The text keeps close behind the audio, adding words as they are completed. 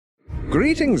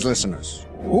Greetings, listeners.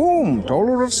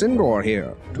 Toller of Sindor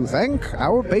here to thank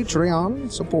our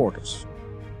Patreon supporters.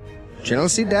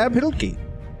 Chelsea Dab Hilke,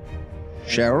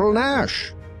 Cheryl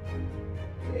Nash,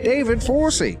 David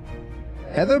Forsey,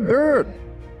 Heather Bird,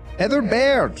 Heather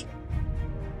Baird,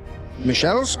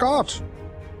 Michelle Scott,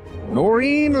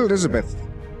 Noreen Elizabeth,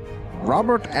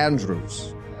 Robert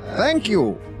Andrews. Thank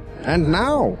you. And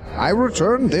now I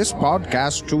return this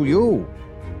podcast to you.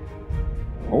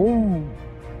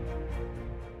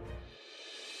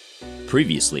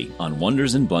 Previously on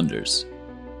Wonders and Blunders.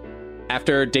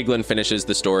 After Diglin finishes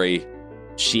the story,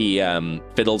 she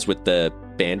fiddles with the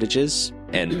bandages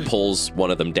and pulls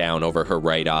one of them down over her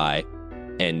right eye.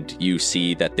 And you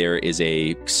see that there is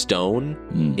a stone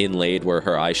inlaid where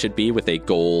her eye should be with a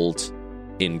gold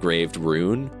engraved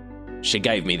rune. She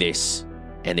gave me this,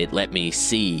 and it let me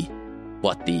see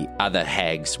what the other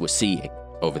hags were seeing.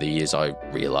 Over the years, I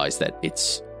realized that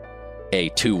it's a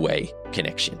two-way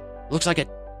connection. Looks like a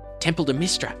temple to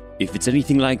Mistra. If it's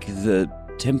anything like the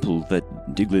temple that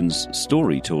Diglin's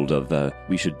story told of,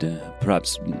 we should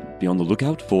perhaps be on the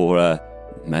lookout for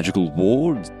magical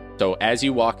wards. So as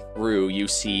you walk through, you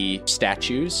see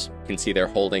statues. You can see they're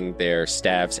holding their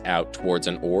staves out towards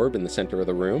an orb in the center of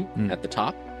the room at the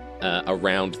top.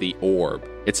 Around the orb,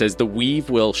 it says, "The weave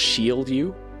will shield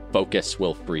you, focus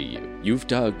will free you. You've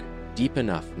dug deep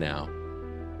enough now.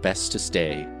 Best to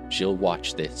stay. She'll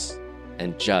watch this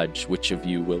and judge which of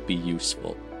you will be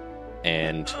useful."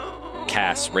 And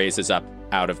Cass raises up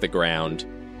out of the ground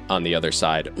on the other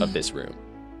side of this room.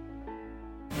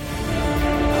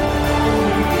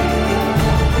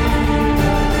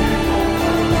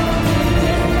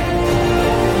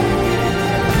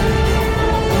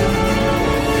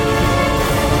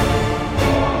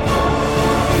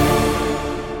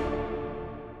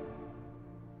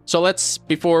 So let's,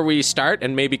 before we start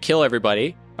and maybe kill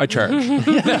everybody, I charge.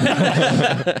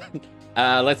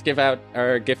 Let's give out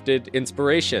our gifted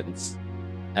inspirations.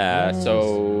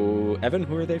 So, Evan,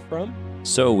 who are they from?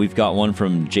 So we've got one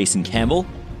from Jason Campbell.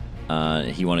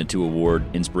 He wanted to award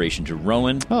inspiration to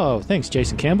Rowan. Oh, thanks,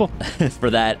 Jason Campbell. For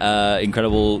that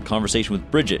incredible conversation with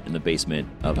Bridget in the basement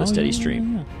of a steady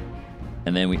stream. Yeah.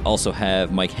 And then we also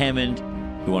have Mike Hammond,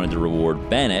 who wanted to reward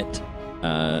Bennett,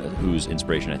 whose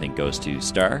inspiration I think goes to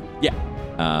Star. Yeah.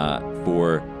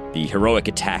 For the heroic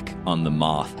attack on the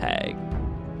Moth Hag.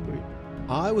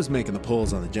 I was making the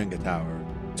pulls on the Jenga tower.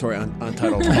 Sorry,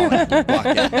 Untitled block.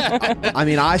 I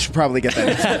mean, I should probably get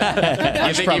that.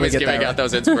 I think he was giving out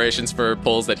those inspirations for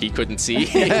pulls that he couldn't see.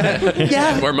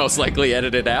 Yeah. Were most likely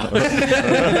edited out.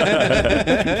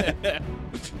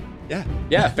 Yeah.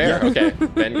 Yeah, fair. Yeah. Okay.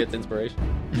 Ben gets inspiration.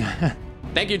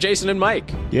 Thank you, Jason and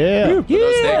Mike. Yeah. For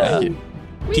those things.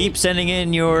 Keep sending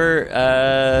in your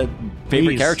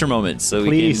favorite character moments so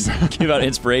we can give out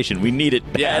inspiration. We need it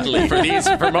badly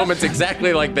for moments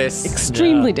exactly like this.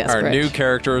 Extremely desperate. Our new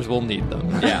characters will need them.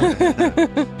 Yeah.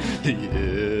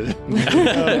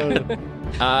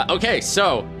 Okay,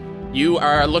 so you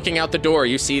are looking out the door.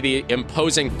 You see the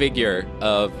imposing figure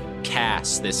of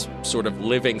Cass, this sort of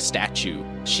living statue.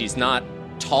 She's not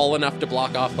tall enough to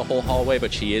block off the whole hallway,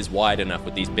 but she is wide enough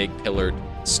with these big pillared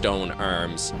stone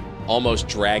arms, almost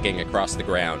dragging across the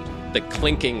ground. The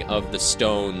clinking of the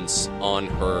stones on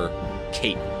her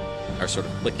cape are sort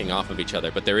of flicking off of each other,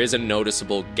 but there is a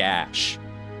noticeable gash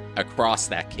across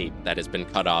that cape that has been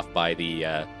cut off by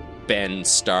the Ben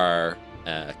Star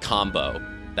combo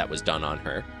that was done on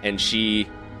her. And she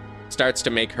starts to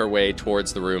make her way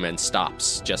towards the room and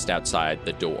stops just outside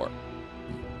the door.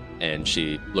 And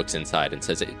she looks inside and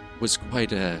says, "It was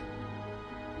quite a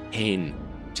pain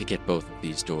to get both of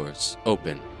these doors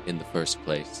open in the first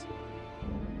place.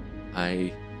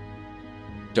 I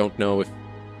don't know if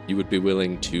you would be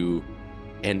willing to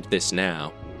end this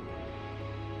now.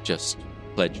 Just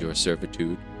pledge your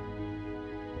servitude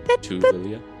to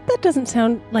Lilia." That doesn't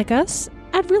sound like us.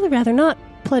 I'd really rather not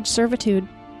pledge servitude.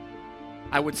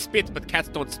 I would spit, but cats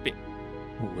don't spit.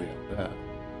 Well,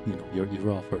 you're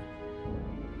offered.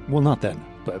 Well, not then,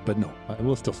 but no, I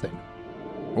will still stay.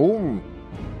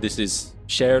 This is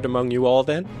shared among you all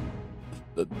then?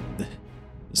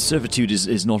 Servitude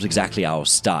is not exactly our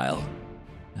style.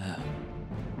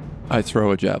 I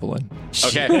throw a javelin.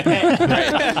 Okay,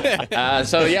 great.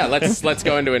 So yeah, let's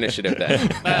go into initiative then.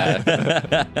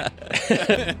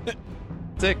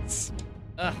 6.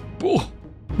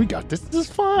 We got this. This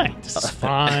is fine. This is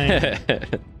fine.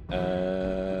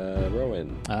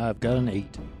 Rowan. I've got an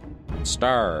 8.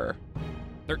 Star.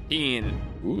 13.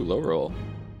 Ooh, low roll.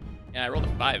 Yeah, I rolled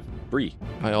a 5. Bree.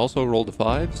 I also rolled a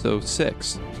 5, so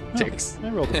 6. 6. I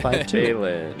rolled a 5 too.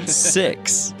 Jalen.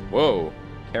 6. Whoa.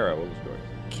 Kara, what was yours?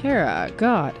 Kara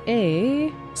got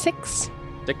a 6.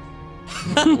 So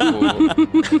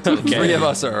Okay. 3 of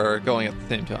us are going at the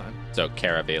same time. So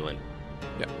Kara, Valen.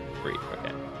 Yeah. Bree.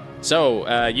 Okay.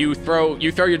 So you throw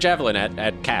your javelin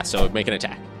at Cass. So make an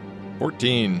attack.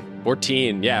 14.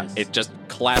 14. Yeah. Nice. It just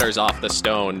clatters off the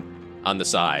stone on the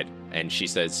side, and she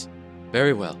says,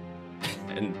 "Very well,"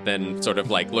 and then sort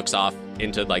of like looks off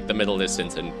into like the middle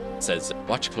distance and says,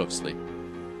 "Watch closely."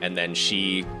 And then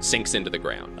she sinks into the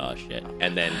ground. Oh, shit.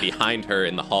 And then behind her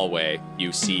in the hallway,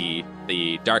 you see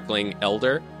the Darkling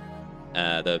Elder,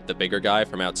 the bigger guy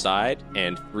from outside,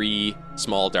 and 3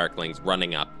 small Darklings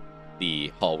running up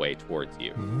the hallway towards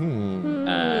you.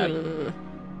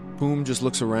 Boom just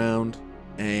looks around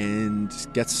and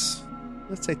gets,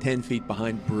 let's say, 10 feet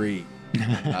behind Bree,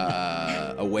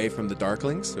 away from the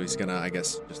Darklings. So he's gonna, I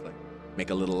guess, just like make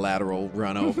a little lateral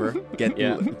run over, get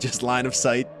just line of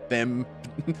sight them,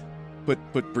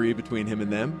 put Bree between him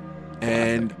and them,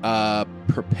 and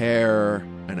prepare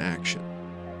an action.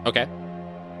 Okay.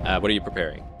 What are you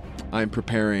preparing? I'm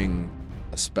preparing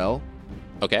a spell.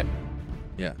 Okay.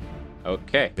 Yeah,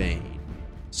 Okay. Bane.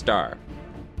 Star.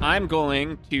 I'm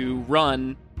going to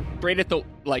run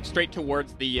straight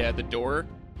towards the door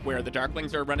where the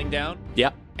Darklings are running down.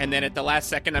 Yep. And then at the last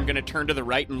second, I'm going to turn to the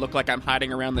right and look like I'm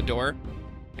hiding around the door.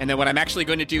 And then what I'm actually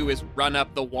going to do is run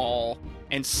up the wall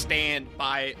and stand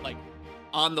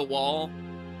on the wall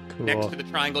next to the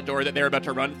triangle door that they're about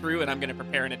to run through, and I'm going to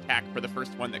prepare an attack for the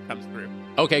first one that comes through.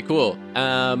 Okay, cool.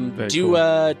 Do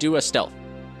a stealth.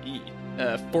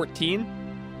 14?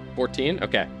 14?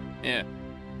 Okay. Yeah.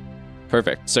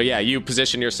 Perfect. So yeah, you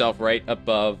position yourself right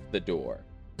above the door.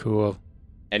 Cool.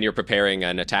 And you're preparing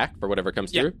an attack for whatever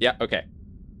comes Yeah. through? Yeah, okay.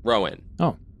 Rowan.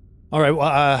 Oh. All right.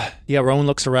 Well, Rowan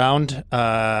looks around.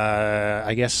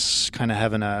 I guess kind of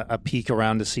having a peek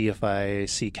around to see if I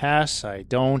see Cass. I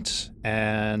don't.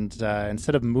 And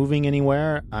instead of moving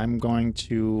anywhere, I'm going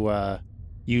to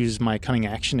use my cunning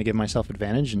action to give myself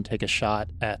advantage and take a shot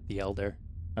at the Elder.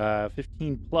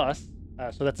 15 plus.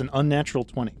 So that's an unnatural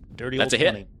 20. Dirty That's old a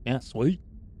hit. 20. Yeah, sweet.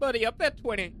 Buddy, up that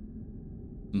 20.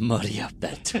 Muddy up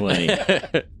that 20.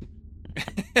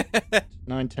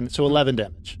 9, 10. So 11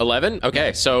 damage. 11?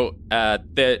 Okay, so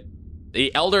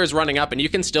the Elder is running up, and you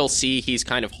can still see he's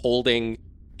kind of holding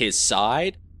his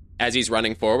side as he's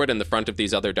running forward in the front of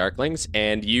these other Darklings,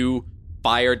 and you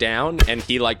fire down, and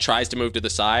he tries to move to the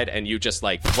side, and you just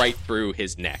right through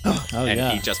his neck. And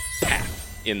yeah. he just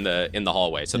in the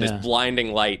hallway. So this Yeah.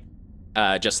 blinding light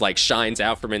just shines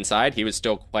out from inside. He was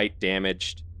still quite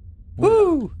damaged.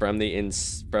 Woo! From the I'm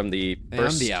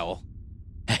first, the owl.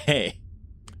 Hey.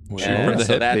 Shoot for the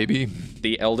so hip, that- baby.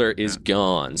 the Elder is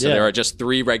gone. So Yeah. there are just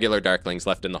 3 regular Darklings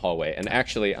left in the hallway. And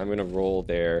actually, I'm going to roll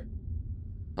their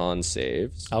con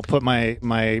saves. I'll put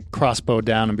my crossbow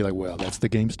down and be like, well, that's the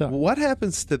game stuff. What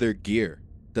happens to their gear?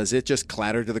 Does it just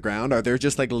clatter to the ground? Are there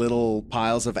just little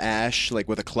piles of ash,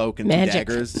 with a cloak and 2 Magic.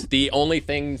 daggers? The only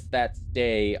things that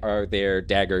stay are their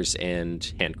daggers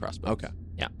and hand crossbows. Okay.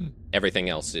 Yeah. Everything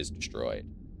else is destroyed.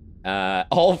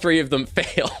 All 3 of them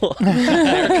fail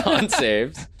their con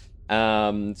saves.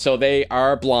 So they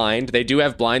are blind. They do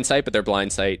have blind sight, but their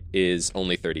blind sight is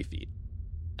only 30 feet.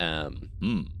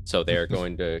 So they're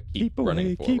going to keep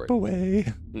running forward. Keep away.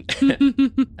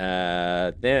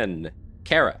 Then,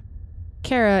 Kara.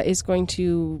 Kara is going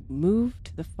to move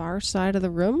to the far side of the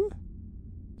room,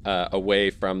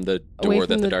 Away from the away door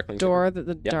from that the the Darklings door are. that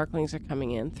the Yep. Darklings are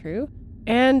coming in through.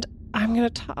 And I'm going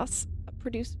to toss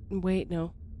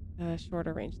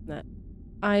shorter range than that.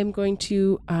 I'm going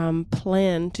to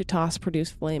plan to toss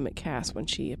produce flame at Cass when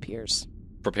she appears.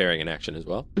 Preparing an action as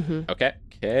well. Mhm. Okay,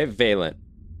 Valen.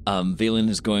 Valen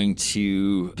is going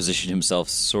to position himself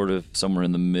sort of somewhere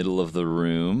in the middle of the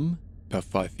room. About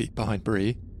 5 feet behind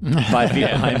Bree. 5 feet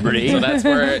behind Bree. So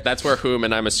that's where Whom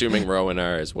and I'm assuming Rowan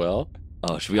are as well.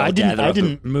 Oh, should we all I gather up?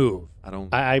 didn't move. I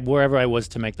don't. I wherever I was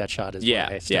to make that shot is where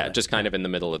I stood at. just kind of in the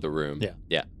middle of the room.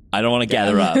 Yeah. I don't want to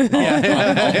gather up.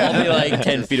 I'll be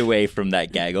 10 feet away from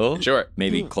that gaggle. Sure.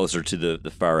 Maybe closer to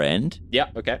the far end, Yeah,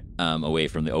 okay. away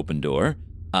from the open door.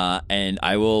 And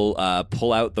I will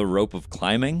pull out the rope of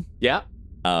climbing, Yeah,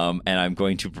 and I'm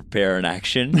going to prepare an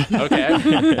action.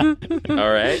 okay.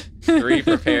 All right. 3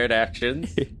 prepared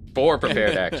actions. 4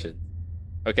 prepared actions.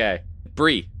 Okay.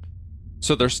 Bree.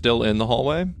 So they're still in the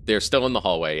hallway. They're still in the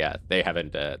hallway, yeah. They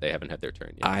haven't had their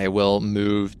turn yet. I will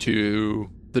move to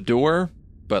the door,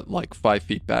 but 5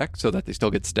 feet back so that they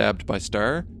still get stabbed by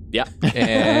Star. Yeah.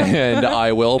 And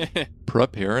I will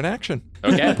prepare an action.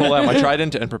 Okay. Pull out my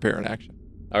trident and prepare an action.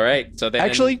 All right. So then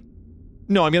Actually,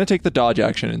 no, I'm going to take the dodge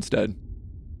action instead.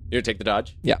 you're gonna take the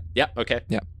dodge? Yeah. Yeah, okay.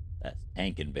 That's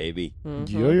tanking, baby. Mhm.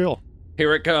 Yeah.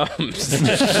 Here it comes.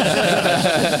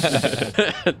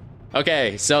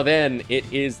 Okay, so then it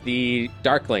is the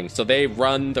Darklings. So they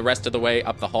run the rest of the way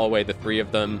up the hallway. The three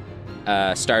of them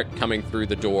start coming through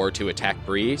the door to attack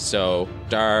Bree. So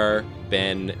Star,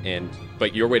 Ben,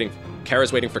 but you're waiting.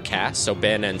 Kara's waiting for Cass. So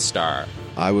Ben and Star.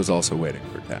 I was also waiting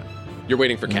for that. You're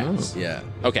waiting for Cass. Yeah.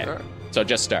 Okay, so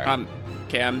just Star.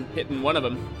 Okay, I'm hitting one of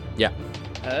them. Yeah.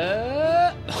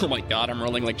 Oh my god, I'm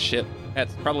rolling like shit.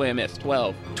 That's probably a miss.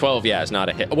 12. 12, yeah, is not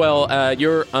a hit. Well,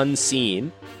 you're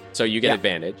unseen, so you get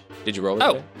advantage. Did you roll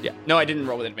with it? Yeah. No, I didn't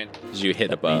roll with advantage. Did you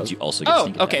hit above? Means you also get Oh,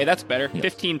 sneak okay, attack. that's better. Yeah.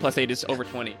 15 plus 8 is over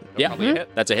 20. Yeah, Probably a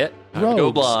hit. that's a hit.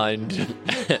 Go blind.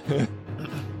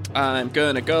 I'm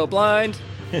gonna go blind.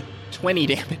 20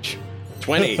 damage.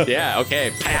 20, yeah,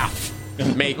 okay. Paf!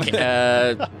 Make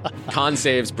con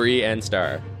saves Bree and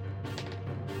Star.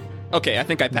 Okay, I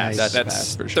think I passed. Nice. That's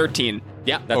Pass for sure. 13.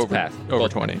 Yeah, that's over, a pass. Over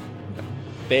Both- 20.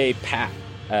 They pass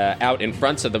out in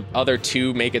front, so the other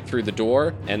two make it through the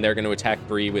door, and they're going to attack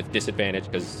Bree with disadvantage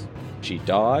because she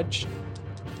dodged.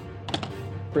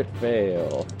 Crit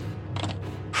fail.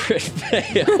 Crit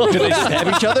fail. Do they stab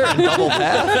each other and double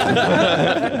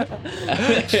path?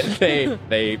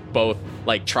 they both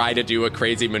like try to do a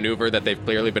crazy maneuver that they've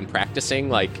clearly been practicing,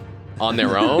 like on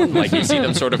their own. Like you see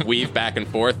them sort of weave back and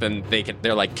forth, and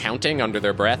they're like counting under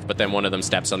their breath, but then one of them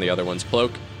steps on the other one's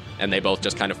cloak, and they both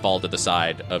just kind of fall to the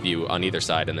side of you on either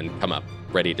side and then come up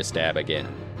ready to stab again.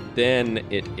 Then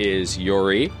it is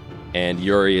Yuri, and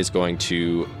Yuri is going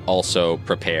to also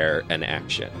prepare an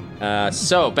action.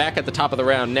 So back at the top of the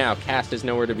round now, Cast is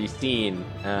nowhere to be seen.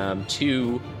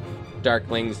 Two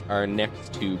Darklings are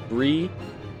next to Bree.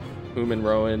 Hume and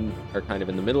Rowan are kind of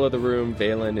in the middle of the room.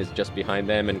 Valen is just behind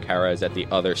them, and Kara is at the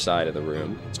other side of the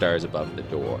room. Star is above the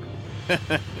door.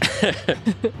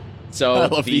 So I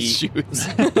love these shoes.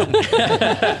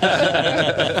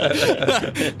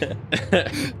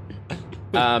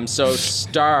 So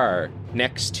Star,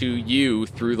 next to you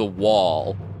through the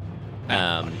wall,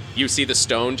 you see the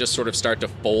stone just sort of start to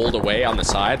fold away on the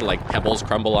side, like pebbles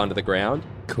crumble onto the ground.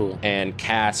 Cool. And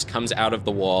Cass comes out of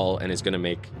the wall and is going to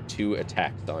make 2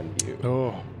 attacks on you.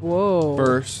 Oh. Whoa.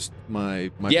 First,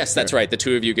 my Yes, that's right. The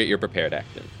two of you get your prepared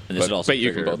action. And this would also but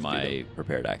you can trigger both do my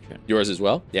prepared action. yours as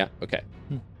well? Yeah, okay.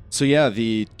 So yeah,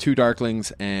 the two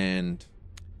Darklings and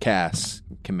Cass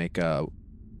can make a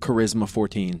Charisma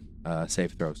 14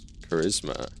 save throws.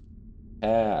 Charisma.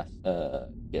 Cass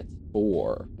gets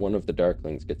 4. One of the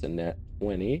Darklings gets a nat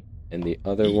 20, and the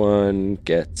other one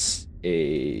gets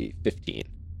a 15.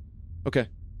 Okay.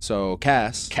 So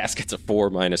Cass, Gets a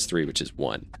 4 minus 3, which is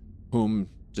 1. whom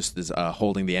just is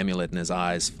holding the amulet, and his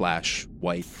eyes flash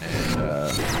white,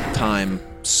 and time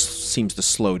seems to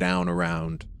slow down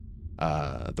around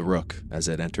the rook as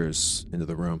it enters into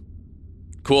the room.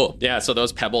 Cool. Yeah, so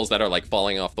those pebbles that are like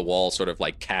falling off the wall sort of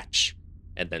like catch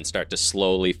and then start to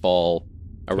slowly fall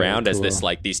around as this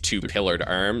like these 2 pillared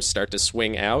arms start to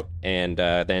swing out. And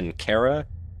then Kara,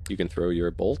 you can throw your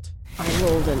bolt. I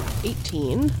rolled an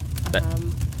 18.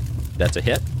 That's a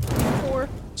hit. 4.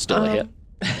 Still a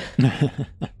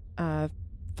hit.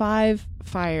 5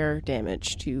 fire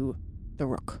damage to the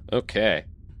rook. Okay.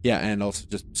 Yeah, and also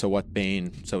just so what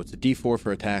Bane? So it's a D4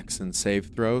 for attacks and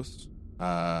save throws,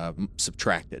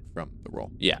 subtracted from the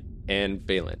roll. Yeah. And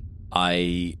Valen.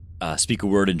 I speak a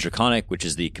word in Draconic, which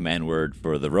is the command word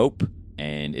for the rope,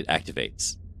 and it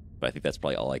activates. But I think that's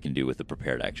probably all I can do with the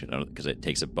prepared action, because it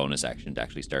takes a bonus action to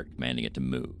actually start commanding it to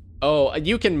move. Oh,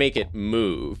 you can make it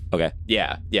move. Okay.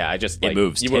 Yeah. I just like It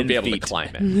moves you 10 wouldn't be able feet. to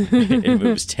climb it. It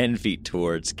moves 10 feet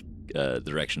towards the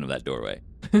direction of that doorway.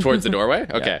 Towards the doorway?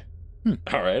 Okay.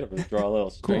 All right, I'm going to draw a little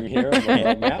string here on my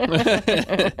little map.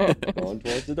 Going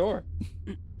towards the door.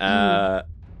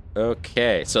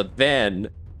 Okay, so then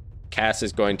Cass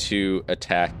is going to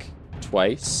attack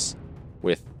twice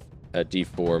with a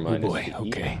D4 minus boy, the E.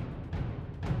 okay.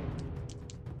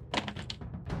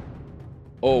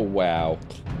 Oh, wow.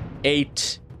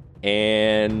 8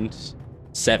 and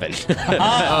 7.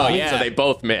 Oh, yeah. So they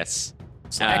both miss.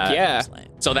 Heck yeah.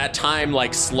 So that time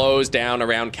like slows down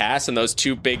around Cass, and those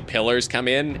 2 big pillars come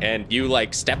in, and you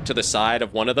like step to the side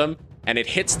of one of them, and it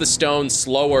hits the stone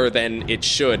slower than it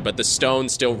should, but the stone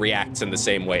still reacts in the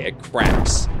same way. It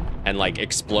cracks and like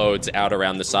explodes out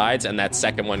around the sides, and that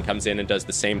second one comes in and does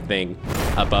the same thing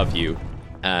above you.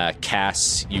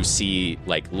 Cass, you see,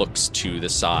 like looks to the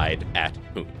side at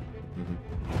whom?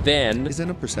 then Isn't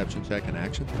a perception check an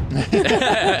action?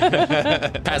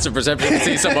 passive perception to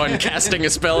see someone casting a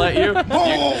spell at you.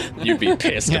 You'd be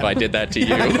pissed if I did that to you.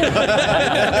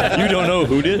 You don't know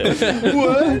who did it.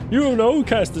 What? You don't know who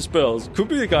cast the spells. Could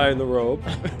be the guy in the robe.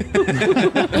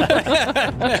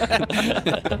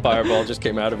 Fireball just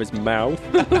came out of his mouth.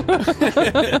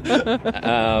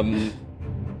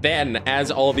 Then,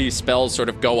 as all these spells sort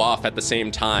of go off at the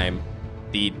same time,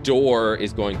 the door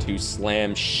is going to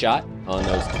slam shut on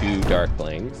those two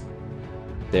darklings.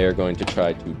 They're going to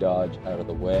try to dodge out of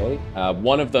the way.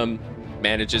 One of them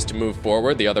manages to move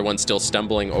forward. The other one's still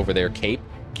stumbling over their cape.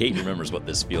 Kate remembers what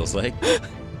this feels like.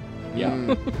 Yeah.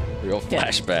 Real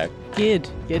flashback. Gid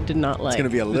did not like It's going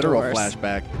to be a literal doors.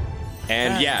 flashback.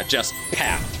 And yeah, just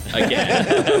papped again.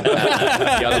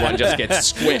 The other one just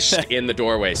gets squished in the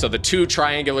doorway. So the two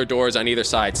triangular doors on either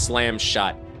side slam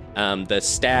shut. The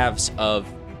staves of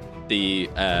the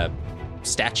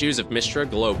statues of Mistra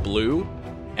glow blue,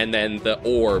 and then the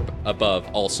orb above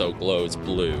also glows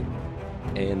blue.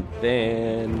 And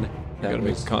then Gotta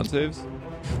make con saves.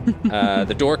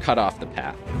 the door cut off the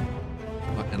path.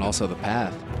 And also the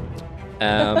path.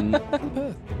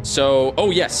 So,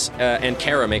 oh yes, and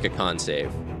Kara make a con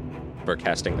save for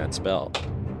casting that spell.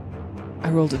 I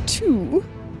rolled a 2,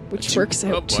 which works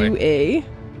Oh, out boy. to a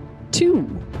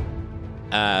 2.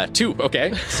 2,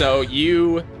 okay. So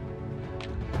you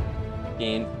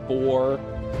gain 4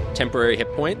 temporary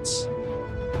hit points,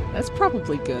 That's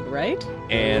probably good, right?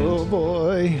 and Oh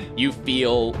boy. you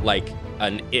feel like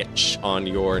an itch on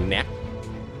your neck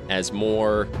as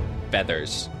more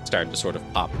feathers start to sort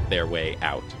of pop their way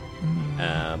out.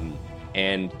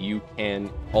 And you can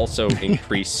also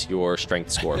increase your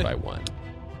strength score by 1.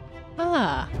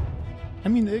 Ah. I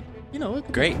mean,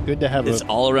 it's Great. good to have It's a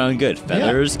all around good.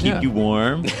 Feathers keep yeah. you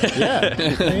warm.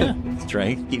 yeah.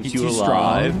 Strength keeps you you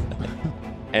alive.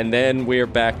 And then we're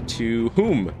back to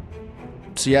whom?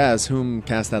 So yeah, as Whom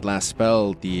cast that last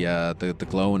spell, the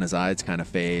glow in his eyes kind of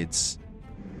fades.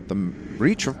 The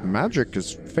reach of magic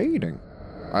is fading.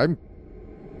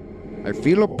 I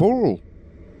feel a pull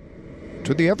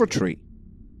to the Evertree.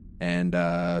 And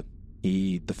the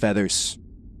feathers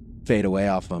fade away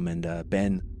off him, and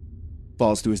Ben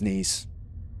falls to his knees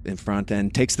in front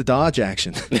and takes the dodge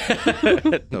action.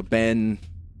 So Ben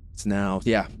is now,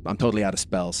 I'm totally out of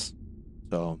spells.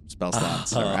 So spell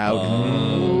slots are out.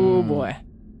 Oh boy.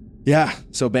 Yeah,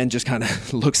 so Ben just kind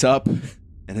of looks up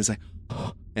and is like,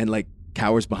 and like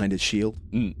cowers behind his shield.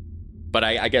 But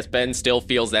I guess Ben still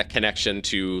feels that connection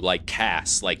to like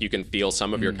Cass. Like you can feel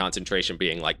some of your concentration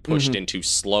being like pushed into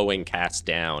slowing Cass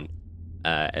down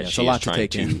as it's she a lot is to trying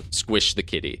take to in. squish the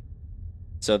kitty.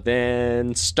 So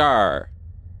then Star.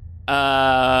 So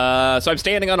I'm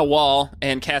standing on a wall,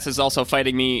 and Cass is also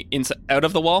fighting me out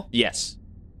of the wall. Yes.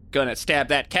 Gonna stab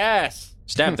that Cass.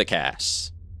 Stab the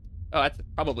Cass. Oh, that's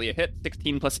probably a hit.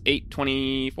 16 plus 8,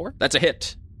 24. That's a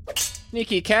hit.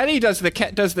 Sneaky catty does the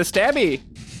stabby.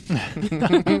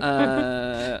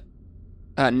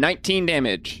 19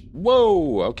 damage.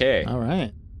 Whoa, okay. All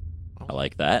right. I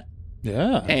like that.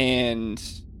 Yeah. And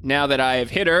now that I have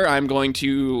hit her, I'm going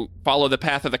to follow the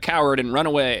path of the coward and run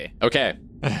away. Okay.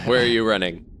 Where are you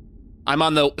running?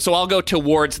 So I'll go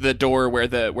towards the door where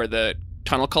the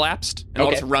tunnel collapsed, and I'll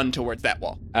Okay. just run towards that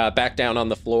wall. Back down on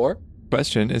the floor.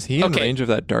 Question: is he in Okay. range of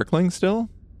that Darkling still?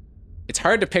 It's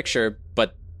hard to picture,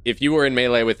 but if you were in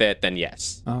melee with it, then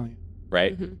yes. Oh, yeah.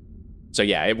 Right? So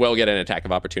yeah, it will get an attack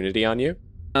of opportunity on you.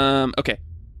 Okay.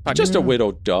 Just a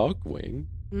widow dogwing.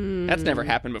 That's never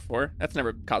happened before. That's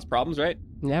never caused problems, right?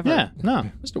 Never. Yeah. No.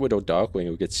 Just a widow dogwing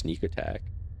who gets sneak attack.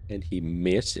 And he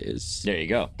misses. There you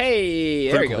go. Hey,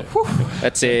 there we go.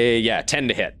 That's a 10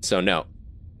 to hit, so no.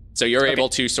 So you're able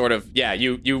to sort of,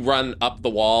 you run up the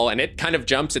wall, and it kind of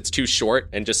jumps. It's too short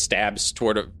and just stabs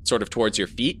sort of towards your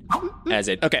feet as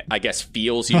it, I guess,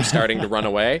 feels you starting to run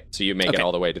away. So you make it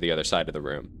all the way to the other side of the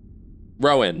room.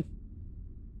 Rowan.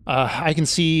 I can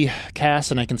see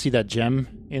Cass, and I can see that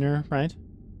gem in her, right?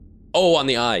 Oh, on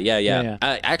the eye. Yeah. Yeah.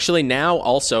 Actually, now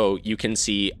also you can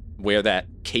see where that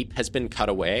cape has been cut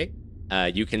away.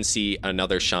 You can see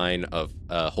another shine of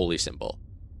holy symbol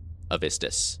of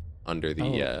Istis under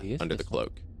the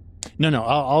cloak. No.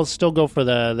 I'll still go for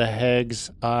the Hag's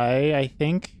eye, I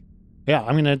think. Yeah,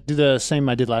 I'm going to do the same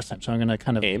I did last time. So I'm going to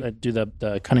kind of do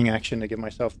the cunning action to give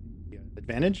myself the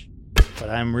advantage. But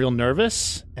I'm real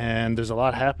nervous, and there's a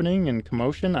lot happening and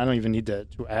commotion. I don't even need to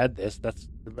add this. That's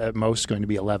at most going to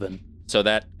be 11. So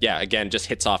that, again, just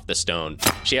hits off the stone.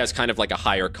 She has kind of like a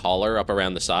higher collar up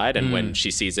around the side, and when she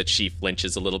sees it, she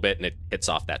flinches a little bit, and it hits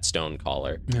off that stone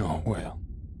collar. Oh, well.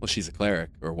 Well, she's a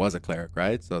cleric, or was a cleric,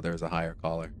 right? So there's a higher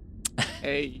collar.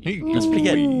 Hey. That's pretty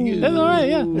good. That's all right,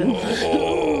 yeah.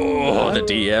 Oh, the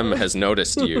DM has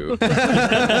noticed you.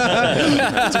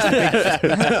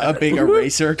 A big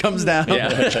eraser comes down.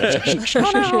 Yeah.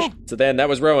 So then that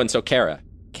was Rowan. So Kara.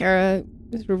 Kara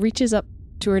reaches up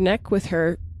to her neck with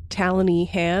her talony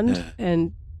hand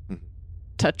and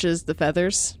touches the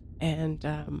feathers and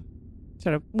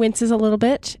sort of winces a little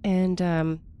bit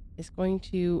and is going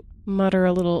to mutter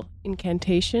a little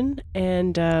incantation,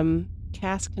 and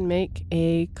Cass can make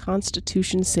a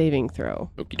Constitution saving throw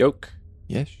Okie doke.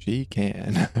 Yes, she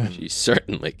can. She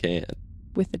certainly can.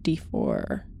 with a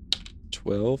D4.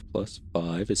 12 plus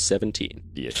 5 is 17.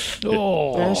 Yeah.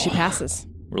 She passes.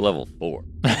 We're level 4.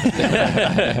 Yeah,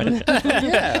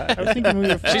 I was thinking we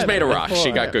were She's made a rock. before.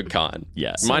 She got good con.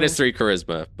 Yes. Minus 3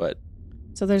 charisma, but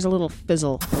So there's a little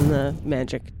fizzle and the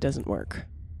magic doesn't work.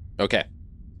 okay.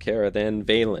 Kara, then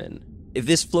Valen. If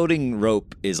this floating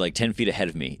rope is like 10 feet ahead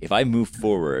of me, if I move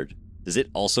forward, does it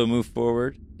also move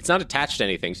forward? It's not attached to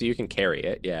anything, so you can carry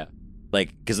it. Yeah.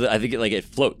 Like, because I think it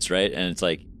floats, right? And it's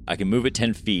like, I can move it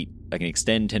 10 feet. I can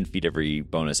extend 10 feet every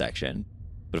bonus action.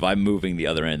 But if I'm moving the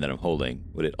other end that I'm holding,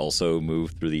 would it also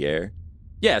move through the air?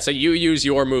 Yeah, so you use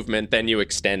your movement, then you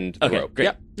extend the Okay, rope. great.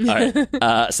 Yep. All right.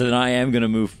 So then I am going to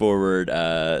move forward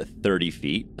 30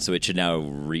 feet. So it should now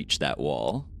reach that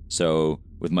wall. So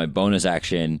with my bonus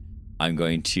action, I'm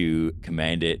going to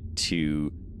command it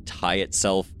to tie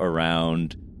itself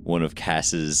around one of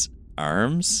Cass's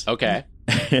arms. Okay.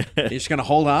 You're just gonna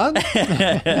hold on? there's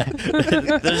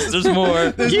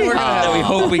more that we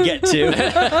hope we get to.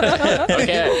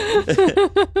 Okay.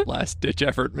 Last ditch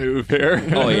effort move here.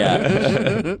 Oh,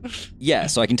 yeah. Yeah,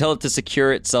 so I can tell it to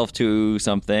secure itself to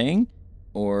something.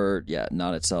 Or, yeah,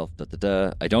 not itself.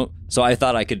 I don't. So I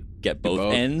thought I could get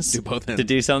both ends Do both ends. to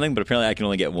do something, but apparently I can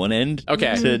only get one end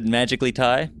Okay. to magically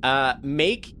tie.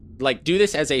 Do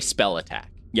this as a spell attack.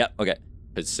 Yep, okay.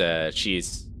 Because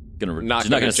she's She's not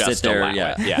gonna just sit there. allow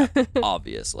Yeah, it. Yeah.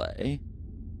 obviously.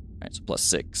 All right, so plus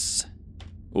 6.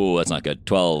 Ooh, that's not good.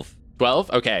 12.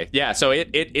 12? Okay. Yeah, so it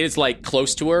is like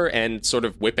close to her and sort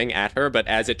of whipping at her, but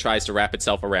as it tries to wrap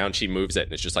itself around, she moves it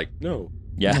and it's just like, no.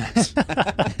 Yeah. No,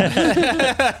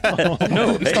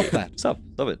 stop that. Stop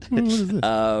it.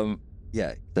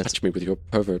 Yeah, that's Touch me with your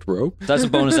pervert rope. That's a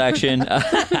bonus action.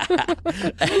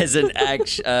 As an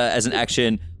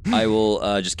action, I will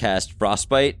just cast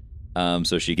Frostbite,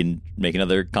 so she can make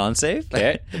another con save.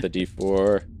 Okay. The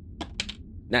D4.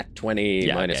 Nat 20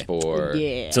 Yeah, minus okay. 4. Yeah.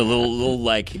 It's a little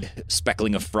like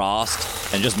speckling of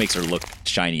frost, and it just makes her look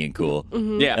shiny and cool.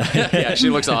 Yeah. Yeah, she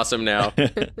looks awesome now.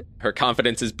 Her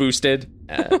confidence is boosted.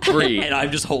 3. And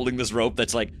I'm just holding this rope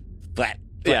that's like flat.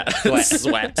 Yeah.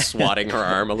 Swatting her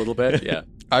arm a little bit. Yeah.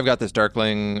 I've got this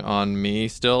Darkling on me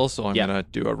still, so I'm Yeah. going to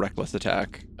do a reckless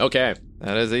attack. Okay.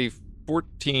 That is a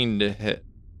 14 to hit.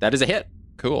 That is a hit.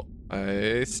 Cool.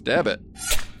 I stab it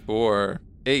for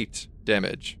 8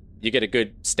 damage. You get a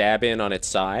good stab in on its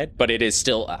side, but it is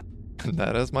still up.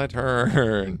 That is my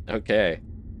turn. Okay.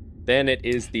 Then it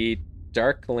is the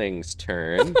Darkling's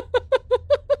turn.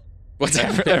 What's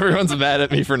that? Everyone's mad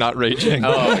at me for not raging.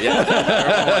 Oh, yeah.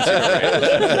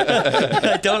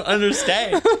 I don't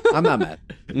understand. I'm not mad.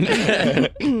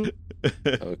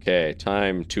 Okay,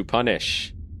 time to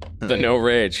punish. The no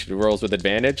rage rolls with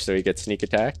advantage, so he gets sneak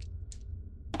attack.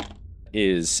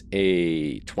 Is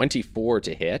a 24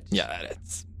 to hit. Yeah,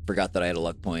 it's forgot that I had a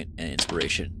luck point and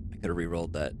inspiration. I could have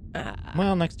re-rolled that.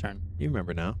 Well, next turn. You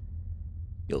remember now.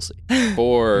 You'll see.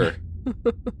 For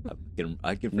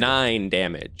I can forget, 9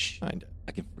 damage.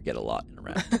 I can forget a lot in a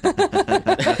round.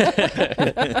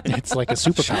 It's like a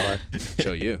superpower.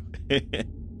 Show you.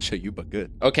 Show you, but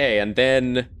good. Okay, and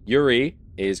then Yuri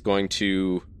is going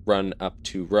to run up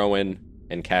to Rowan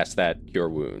and cast that Cure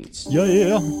Wounds.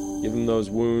 Yeah. Give him those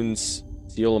wounds,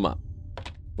 seal them up.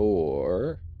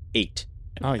 For 8.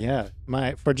 Oh yeah.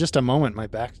 For just a moment, my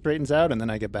back straightens out, and then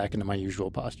I get back into my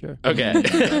usual posture.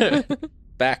 Okay.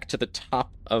 Back to the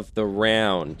top of the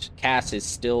round. Cass is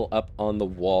still up on the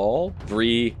wall.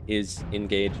 Bree is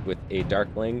engaged with a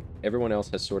Darkling. Everyone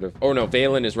else has sort of... Oh, no,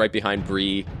 Valen is right behind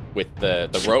Bree with the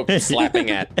rope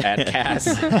slapping at Cass.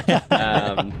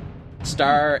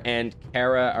 Star and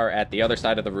Kara are at the other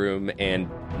side of the room, and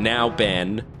now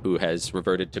Ben, who has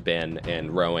reverted to Ben, and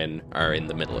Rowan are in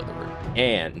the middle of the room.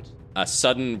 And a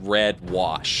sudden red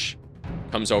wash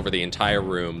comes over the entire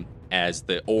room as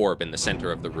the orb in the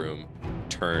center of the room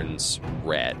turns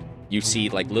red. You see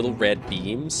like little red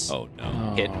beams Oh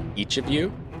no. hit each of you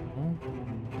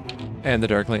And the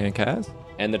Darkling and Kaz?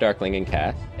 and the Darkling and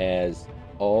Cass as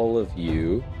all of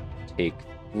you take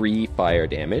 3 fire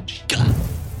damage,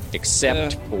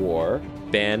 except for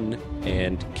Ben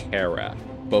and Kara.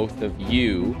 Both of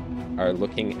you are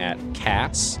looking at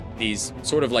Cass. These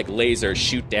sort of like lasers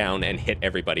shoot down and hit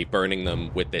everybody, burning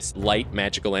them with this light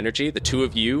magical energy. The two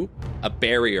of you, a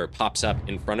barrier pops up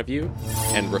in front of you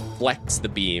and reflects the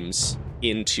beams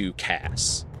into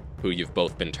Cass, who you've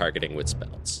both been targeting with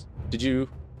spells. Did you?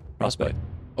 Frostbite.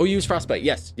 Oh, you use Frostbite.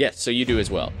 Yes. So you do as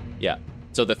well. Yeah.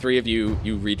 So the three of you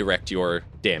redirect your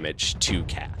damage to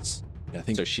Cass. Yeah, I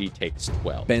think so she takes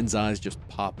 12. Ben's eyes just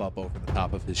pop up over the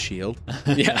top of his shield.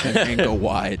 Yeah. and go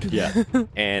wide. Yeah.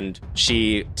 And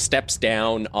she steps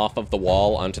down off of the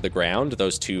wall onto the ground.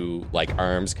 Those two, like,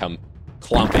 arms come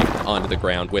clomping onto the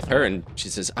ground with her. And she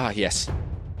says, yes,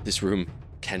 this room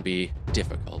can be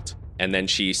difficult. And then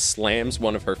she slams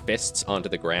one of her fists onto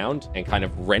the ground and kind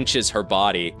of wrenches her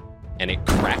body, and it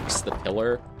cracks the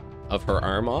pillar of her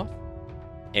arm off.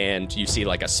 And you see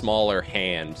like a smaller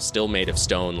hand, still made of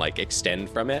stone, like extend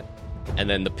from it. And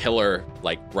then the pillar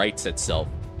like rights itself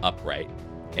upright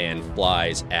and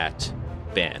flies at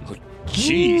Ben.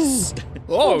 Jeez.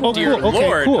 Oh, dear cool. Okay,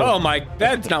 Lord. cool. Oh, my.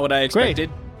 That's not what I expected.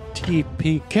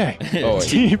 TPK. Oh,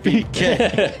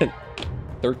 TPK.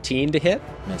 13 to hit?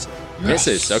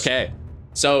 Misses. Okay.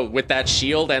 So with that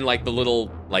shield and like the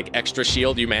little like extra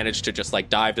shield, you manage to just like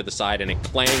dive to the side and it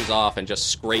clangs off and just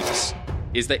scrapes.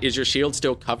 Is your shield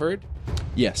still covered?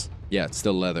 Yes. Yeah, it's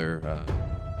still leather.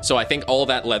 So I think all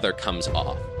that leather comes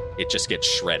off. It just gets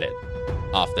shredded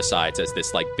off the sides as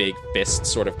this like big fist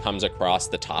sort of comes across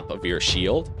the top of your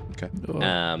shield. Okay.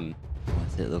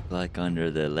 What's it look like under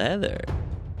the leather?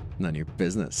 None of your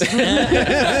business.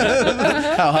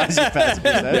 How high is your passive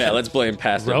perception? Yeah, let's blame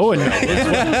passive. Rowan.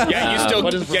 Yeah,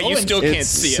 you still can't It's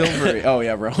see it. silvery. Oh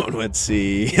yeah, Rowan would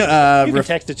see. You can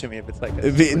text it to me if it's like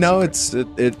a No, it's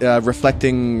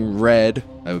reflecting red.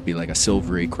 That would be like a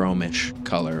silvery, chromish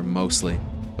color mostly.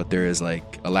 But there is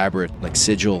like elaborate like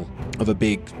sigil of a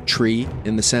big tree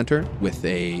in the center with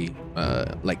a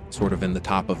like sort of in the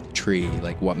top of the tree,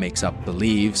 like what makes up the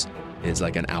leaves is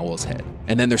like an owl's head.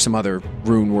 And then there's some other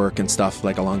rune work and stuff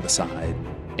like along the side.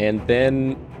 And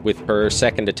then with her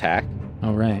second attack,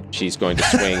 All right. she's going to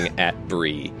swing at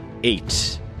Bree.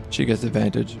 8. She gets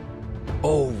advantage.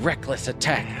 Oh, reckless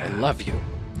attack. I love you.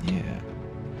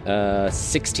 Yeah.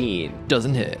 16.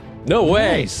 Doesn't hit. No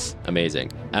way. Nice.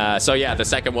 Amazing. So yeah, the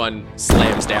second one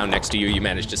slams down next to you. You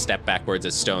manage to step backwards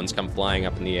as stones come flying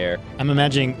up in the air. I'm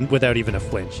imagining without even a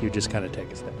flinch, you just kind of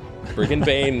take a step. Friggin'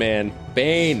 Bane, man.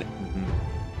 Bane.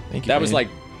 Thank you. That was Bane.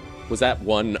 like, was that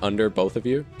one under both of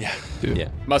you? Yeah. Yeah.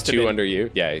 Must have 2 been. under you.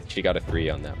 Yeah, she got a 3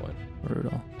 on that one.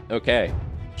 brutal. Okay.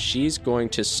 She's going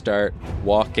to start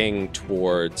walking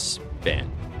towards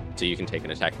Ben. So you can take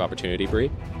an attack of opportunity,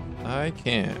 Bree. I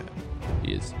can.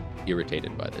 He is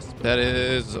irritated by this. That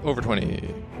is over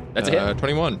 20. That's a hit.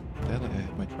 21. That I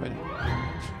might try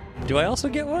it. Do I also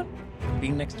get one?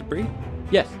 Being next to Bree?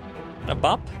 Yes. A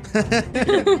bop?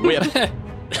 Whip.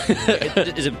 Do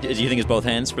you think it's both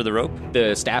hands for the rope?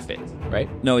 The staff is, right?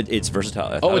 No, it's versatile.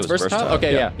 I thought Oh, it it's was versatile?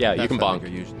 Okay, yeah. You That's can what I think bonk. are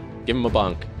usually. Give him a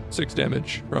bonk. 6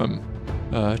 damage from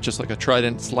just like a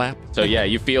trident slap. So yeah,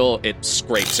 you feel it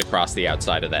scrapes across the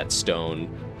outside of that stone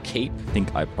cape. I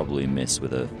think I probably miss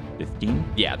with a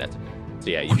 15. Yeah, that's it. So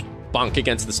yeah, you bonk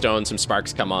against the stone, some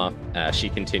sparks come off. She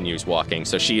continues walking,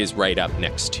 so she is right up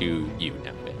next to you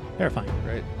now, Ben. Terrifying.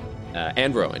 Right.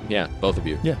 And Rowan, yeah, both of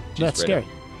you. Yeah, She's that's right scary. up-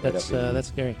 That's right up that's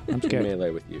scary. I'm scared. melee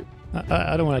with you.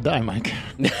 I don't want to die, Mike.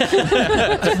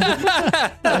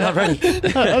 I'm not ready.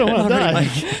 I don't want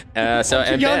to die. So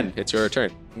and Ben, it's your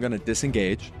turn. I'm gonna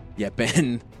disengage. Yeah,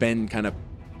 Ben kind of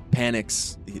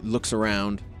panics. He looks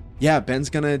around. Yeah, Ben's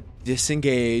gonna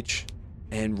disengage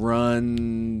and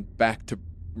run to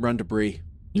Bree.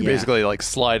 You're Yeah. basically like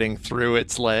sliding through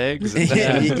its legs.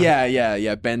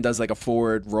 yeah. Ben does like a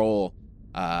forward roll,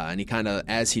 and he kind of,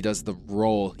 as he does the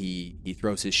roll, he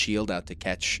throws his shield out to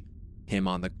catch him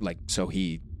on the so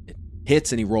he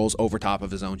hits and he rolls over top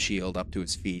of his own shield up to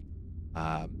his feet.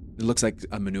 It looks like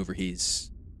a maneuver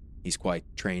he's quite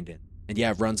trained in, and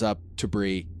yeah, runs up to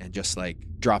Bree and just like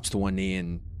drops to one knee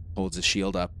and holds his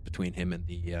shield up between him and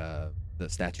the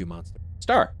statue monster.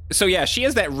 Star. So yeah, she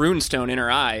has that runestone in her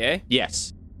eye, eh?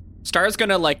 Yes. Star's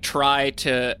gonna like try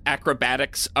to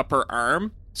acrobatics up her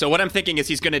arm. So what I'm thinking is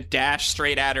he's gonna dash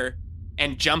straight at her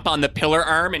and jump on the pillar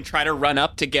arm and try to run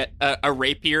up to get a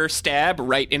rapier stab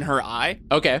right in her eye.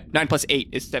 Okay. 9 + 8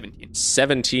 is 17.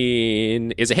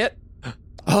 17 is a hit.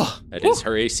 Oh, That is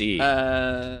her AC.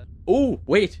 Oh,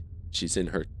 wait. She's in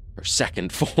her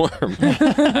second form.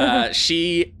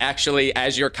 She actually,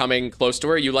 as you're coming close to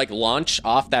her, you like launch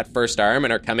off that first arm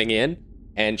and are coming in.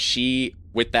 And she,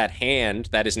 with that hand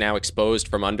that is now exposed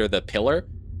from under the pillar,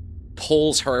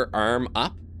 pulls her arm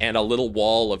up and a little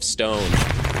wall of stone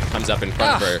comes up in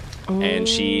front of her, and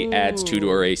she adds 2 to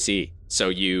her AC. So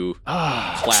you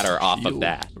clatter off of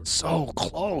that. So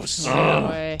close.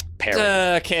 Boy.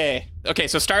 Okay,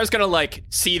 so Star's gonna like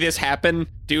see this happen,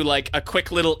 do like a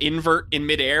quick little invert in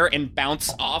midair and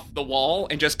bounce off the wall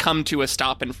and just come to a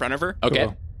stop in front of her. Okay.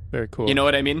 Cool. Very cool. You know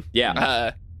what I mean?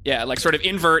 Yeah. Like sort of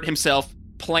invert himself,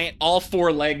 plant all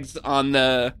 4 legs on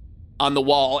the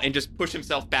wall and just push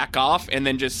himself back off and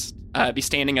then just be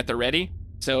standing at the ready.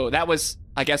 So that was,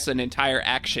 I guess, an entire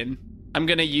action. I'm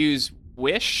gonna use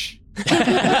Wish. She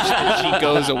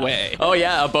goes away. Oh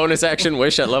yeah, a bonus action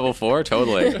wish at level 4,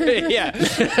 totally. Yeah.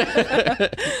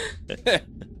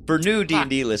 For new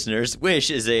D&D listeners, Wish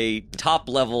is a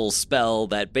top-level spell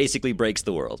that basically breaks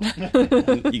the world.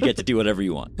 You get to do whatever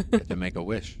you want. Get to make a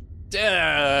wish.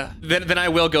 Then I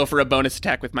will go for a bonus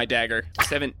attack with my dagger.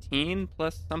 17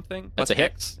 plus something. That's plus a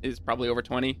hit. X is probably over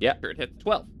 20. Yeah. Sure, it hits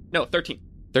 12. No, 13.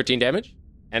 13 damage,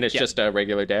 and it's Yeah. just a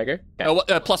regular dagger. Okay.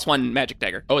 Oh, plus 1 magic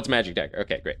dagger. Oh, it's magic dagger.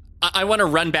 Okay, great. I want to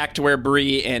run back to where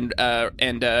Bree and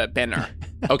Ben are.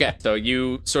 Okay, so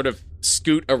you sort of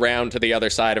scoot around to the other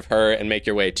side of her and make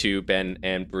your way to Ben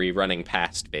and Bree running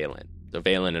past Valen. So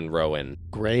Valen and Rowan.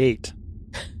 Great.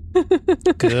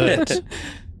 Good.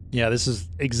 Yeah, this is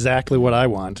exactly what I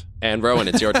want. And Rowan,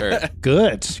 it's your turn.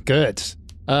 Good.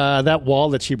 That wall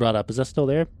that she brought up, is that still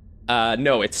there?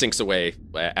 No, it sinks away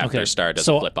after Star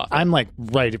doesn't flip off. I'm like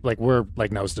we're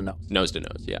like nose to nose. Nose to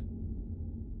nose, yeah.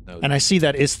 And I see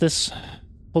that Isthus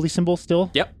holy symbol still.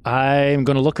 Yep. I'm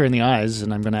going to look her in the eyes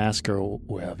and I'm going to ask her,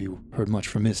 well, have you heard much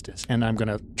from Isthus? And I'm going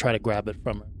to try to grab it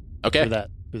from her. Okay.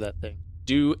 Through that thing.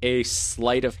 Do a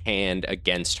sleight of hand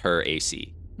against her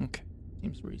AC. Okay.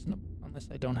 Seems reasonable. Unless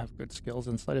I don't have good skills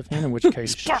in sleight of hand, in which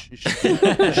case... You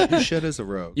should as a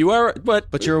rogue. You are,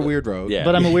 But you're a weird rogue. Yeah.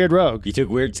 But I'm a weird rogue. You took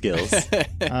weird skills.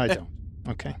 I don't.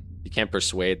 Okay. You can't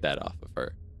persuade that off of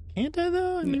her. Can't I,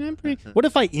 though? I mean, I'm pretty... What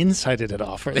if I incited it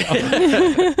off her,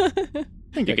 though?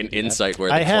 You can insight where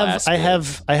the I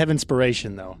have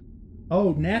inspiration, though.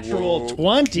 Oh, natural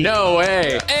 20. No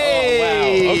way.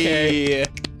 Hey! Oh, wow. Okay.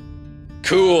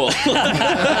 Cool.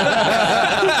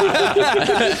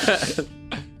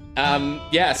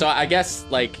 Yeah, so I guess,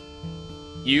 like,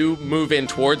 you move in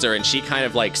towards her and she kind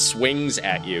of, like, swings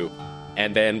at you.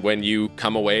 And then when you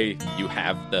come away, you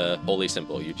have the holy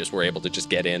symbol. You just were able to just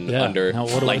get in under. Now,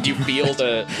 Like, you feel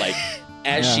the, like,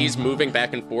 as she's moving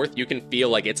back and forth, you can feel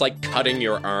like it's like cutting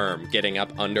your arm, getting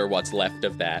up under what's left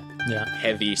of that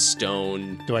heavy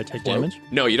stone. Do I take cloak. damage?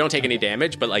 No, you don't take any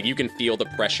damage, but like you can feel the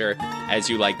pressure as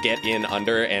you like get in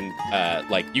under and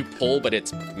like you pull, but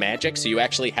it's magic, so you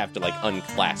actually have to like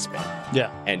unclasp it.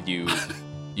 Yeah. And you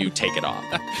take it off.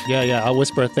 Yeah. I'll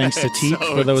whisper thanks to Teep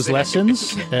for those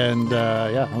lessons. And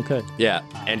okay. Yeah.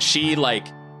 And she like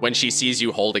when she sees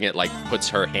you holding it, like puts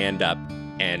her hand up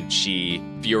and she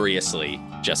furiously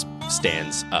just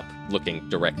stands up looking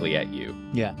directly at you.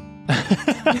 Yeah.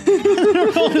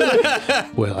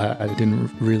 Well, I didn't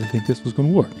really think this was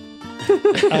going to work.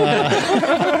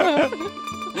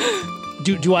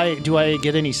 Do I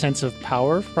get any sense of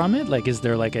power from it? Like, is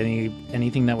there like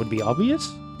anything that would be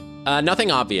obvious?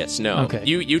 Nothing obvious, no. Okay.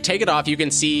 You take it off, you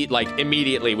can see, like,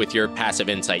 immediately with your passive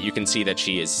insight, you can see that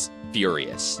she is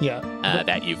furious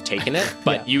that you've taken it,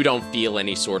 but you don't feel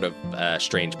any sort of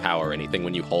strange power or anything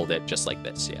when you hold it just like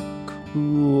this,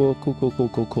 Cool.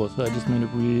 So I just made it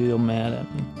real mad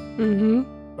at me. Mm-hmm.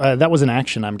 That was an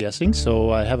action, I'm guessing,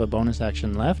 so I have a bonus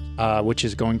action left, which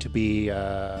is going to be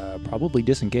probably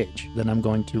disengage. Then I'm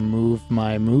going to move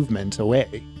my movement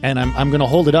away, and I'm going to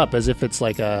hold it up as if it's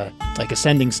like a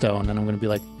sending stone, and I'm going to be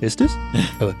like, Isthus?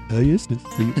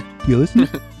 Isthus, you listening?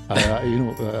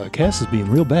 Cass is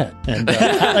being real bad, and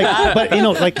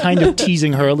but kind of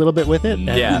teasing her a little bit with it. And,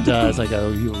 it's like,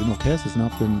 Cass has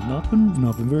not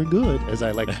been very good. As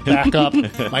I like back up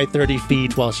my 30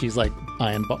 feet while she's like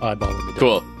eyeballing me.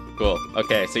 Cool.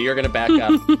 Okay, so you're gonna back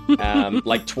up,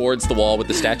 like towards the wall with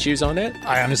the statues on it.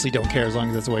 I honestly don't care as long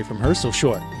as it's away from her. So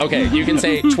sure. Okay, you can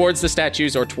say towards the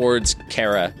statues or towards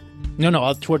Kara.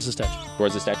 No, towards the statue.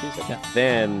 Towards the statues. Okay. Yeah.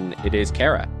 Then it is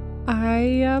Kara.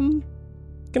 I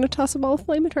gonna toss a ball of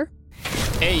flame at her.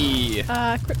 Hey.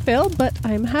 Crit fail, but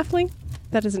I'm a halfling.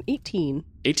 That is an 18.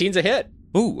 18's a hit.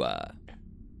 Ooh,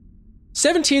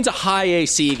 17's a high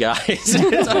AC, guys.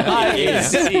 It's a high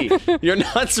AC. You're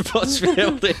not supposed to be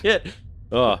able to hit.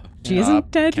 Oh, She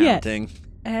isn't dead counting. yet.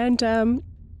 And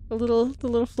the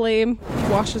little flame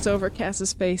washes over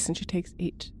Cass's face, and she takes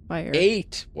 8 fire.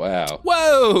 8. Wow.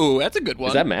 Whoa, that's a good one.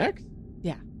 Is that max?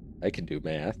 Yeah. I can do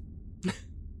math.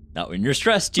 not when you're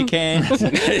stressed, you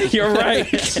can't. You're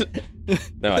right.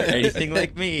 No, Anything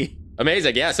like me.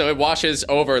 Amazing. Yeah, so it washes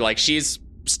over. Like she's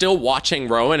still watching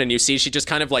Rowan, and you see she just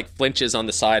kind of like flinches on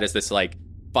the side as this like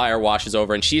fire washes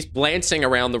over, and she's glancing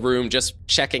around the room just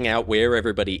checking out where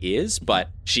everybody is, but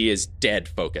she is dead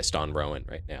focused on Rowan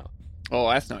right now. Oh,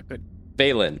 that's not good.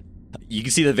 Valen. You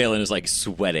can see that Valen is like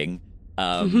sweating.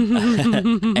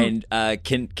 And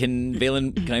can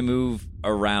Valen, can I move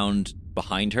around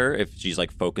behind her if she's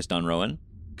like focused on Rowan?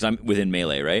 Because I'm within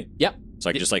melee, right? Yep. So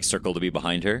I can just like circle to be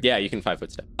behind her. Yeah, you can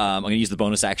 5-foot step. I'm going to use the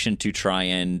bonus action to try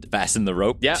and fasten the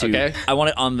rope. Yeah, okay. I want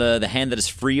it on the hand that is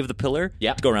free of the pillar.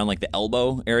 Yeah. To go around like the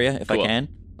elbow area if Cool. I can.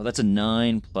 Well, that's a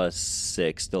 9 plus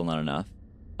 6, still not enough.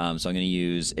 So I'm going to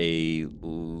use a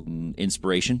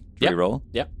inspiration to Yep. reroll.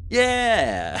 Yep.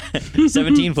 Yeah,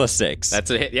 17 plus 6. That's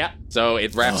a hit. Yeah. So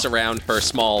it wraps around her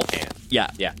small hand. Yeah.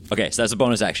 Yeah. Okay, so that's a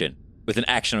bonus action. With an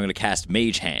action, I'm going to cast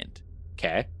Mage Hand.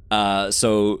 Okay.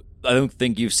 So I don't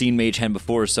think you've seen Mage Hand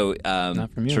before. So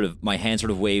Not from you. sort of my hand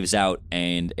sort of waves out,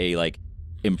 and a like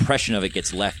impression of it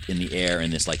gets left in the air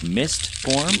in this like mist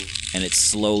form, and it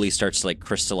slowly starts to like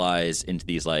crystallize into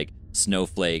these like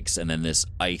snowflakes, and then this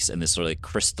ice and this sort of like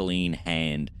crystalline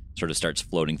hand sort of starts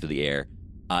floating through the air.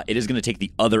 It is going to take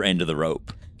the other end of the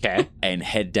rope. Okay. And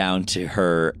head down to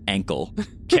her ankle.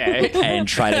 Okay. And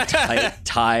try to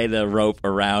tie the rope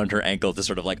around her ankle to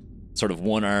sort of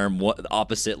one arm,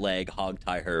 opposite leg, hog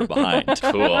tie her behind.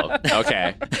 Cool.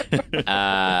 Okay.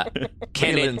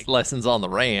 Can it lessons on the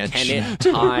ranch. can it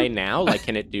tie now? Like,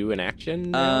 can it do an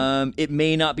action? now? It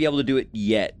may not be able to do it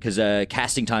yet because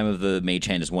casting time of the Mage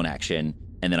Hand is one action,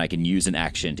 and then I can use an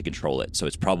action to control it. So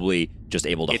it's probably just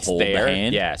able to It's hold there. the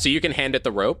hand. Yeah. So you can hand it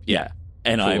the rope. Yeah.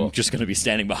 And Cool. I'm just going to be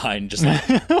standing behind, just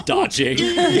like dodging.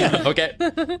 Yeah. Okay.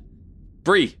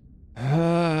 Bree.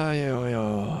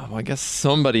 Well, I guess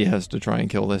somebody has to try and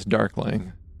kill this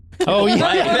Darkling. Oh,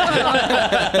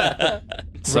 yeah.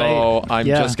 So I'm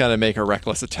Yeah. just going to make a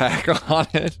reckless attack on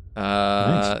it.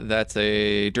 Nice. That's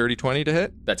a dirty 20 to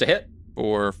hit That's a hit.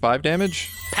 for 5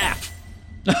 damage. Paf.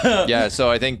 Yeah, so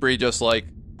I think Bree just like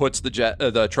puts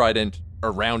the trident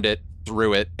around it,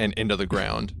 through it, and into the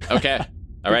ground. Okay.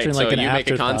 All right. Picturing So like an you make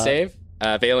a con afterthought. save.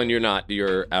 Valen, you're not.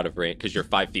 You're out of range because you're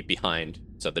 5 feet behind.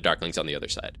 So the Darkling's on the other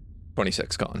side.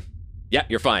 26 con. Yeah,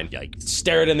 you're fine.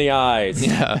 Stare it in the eyes.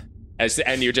 Yeah.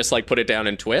 And you just like put it down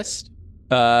and twist.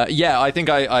 Yeah, I think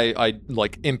I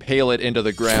like impale it into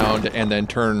the ground and then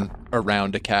turn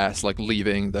around to cast, like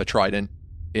leaving the trident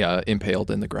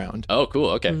impaled in the ground. Oh, cool.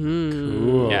 Okay.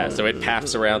 Cool. Yeah. So it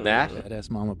paths around that. Badass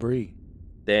Mama Bree.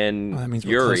 Then Oh, that means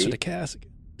we're Yuri. closer to Cass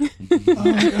again.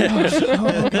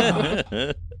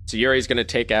 So Yuri's going to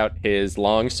take out his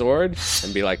long sword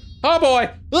and be like, "Oh boy!"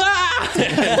 Ah!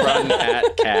 and run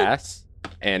at Cass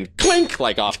and clink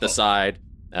like off the side.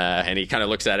 And he kind of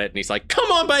looks at it and he's like, "Come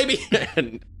on, baby!"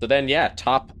 And so then, yeah,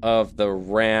 top of the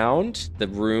round, the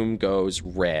room goes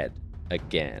red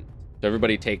again. So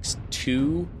everybody takes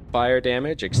 2 fire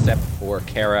damage except for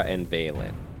Kara and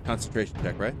Valen. Concentration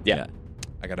check, right? Yeah.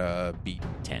 I got a beat.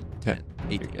 10. 10.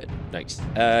 8. You're good. Nice.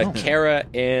 Kara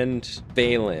and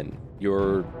Valen,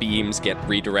 your beams get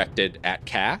redirected at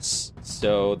Cass.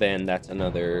 So then that's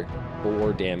another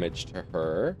 4 damage to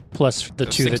her. Plus the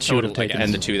 2 that she would have total, I taken. guess.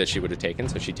 And the 2 that she would have taken.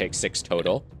 So she takes 6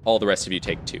 total. All the rest of you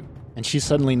take 2. And she's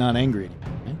suddenly not angry anymore.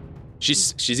 Right?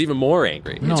 She's even more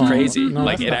angry. It's No, crazy. no,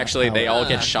 like that's it not actually, how they it all works.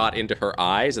 get shot into her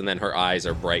eyes, and then her eyes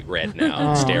are bright red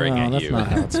now, Oh, staring no, at that's you. not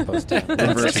how it's supposed to happen.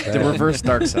 The reverse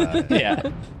dark side. Yeah.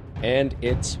 And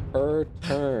it's her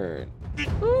turn.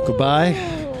 Goodbye.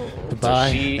 So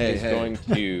Goodbye. she Hey, is hey. going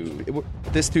to.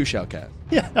 This too shall cast.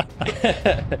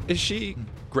 Is she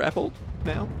grappled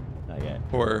now? Not yet.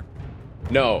 Or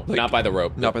No, Like- not by the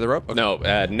rope. not by the rope? Okay. No,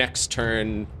 next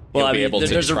turn. Well, you'll I be mean, able to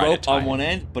there's a try to rope tie on it. one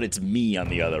end, but it's me on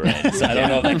the other end. So I don't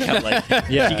know if that counts. Like,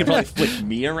 Yeah. she could probably flick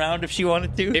me around if she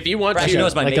wanted to. If you want Actually, to. no,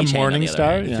 it's my Like a mage hand on morning the other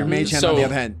star? hand. Yeah. Your mage hand So- on the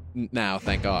other hand. Now,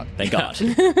 thank God. Thank God. So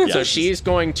Yes. she's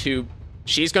going to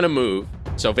move.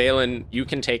 So Valen, you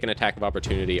can take an attack of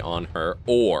opportunity on her,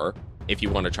 or if you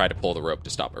want to try to pull the rope to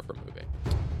stop her from moving,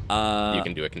 you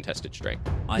can do a contested strength.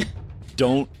 I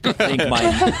don't think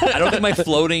my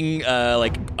floating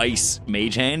like ice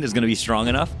mage hand is going to be strong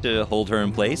enough to hold her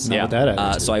in place. Not with that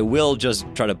attitude. So I will just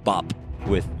try to bop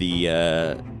with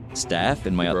the staff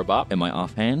in my Give her a bop? in my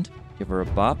offhand. Give her a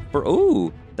bop.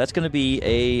 That's going to be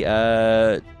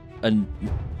a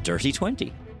dirty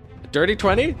 20 Dirty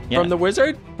 20 Yeah. from the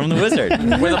wizard from the wizard.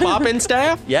 with a bopping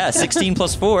staff? Yeah, 16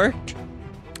 plus 4.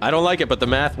 I don't like it, but the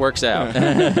math works out.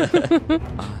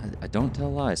 I don't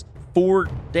tell lies. 4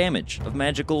 damage of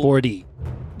magical. 4D.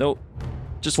 No,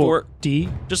 just 4.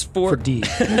 4D? Just 4. For D.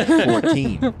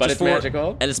 14. But Just it's 4,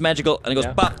 magical. and it's magical, and it goes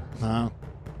Yeah. pop. Oh.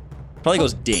 Probably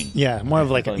goes ding. Yeah, more of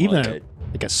like Probably more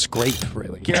like a scrape,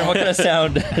 really. Kieran, what kind of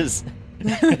sound does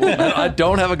I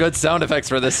don't have a good sound effects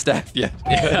for this staff yet.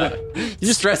 You're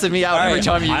just stressing me out every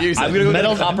time you use it. I'm gonna go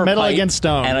Metal, get a copper metal pipe, against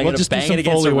stone. and I'm We'll gonna just do bang some it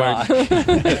against Foley a work.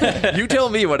 rock. You tell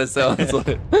me what it sounds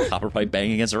like. Copper pipe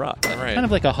banging against a rock. All right. Kind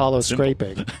of like a hollow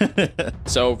scraping.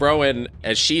 So Rowan,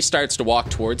 as she starts to walk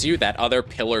towards you, that other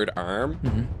pillared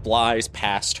arm flies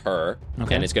past her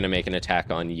Okay. and is going to make an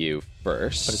attack on you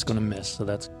first. But it's going to miss, so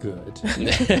that's good.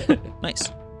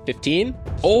 Nice. 15.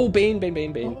 Oh, Bane.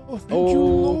 Oh, thank you,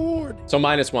 Lord. So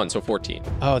 -1, so 14.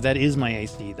 Oh, that is my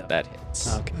AC, though. That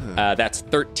hits. Okay. That's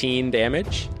 13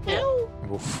 damage.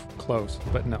 Oof, close,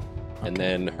 but no. And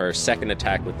then her second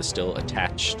attack with the still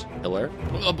attached pillar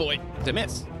Oh boy, it's a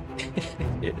miss.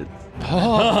 is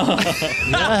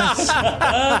Yes.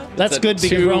 That's good because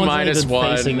 2 Rowan's only been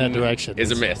 -1 facing that direction.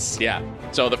 is a miss. Yeah.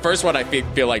 So the first one I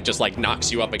feel like just like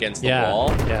knocks you up against the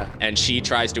wall. Yeah. And she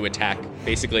tries to attack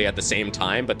basically at the same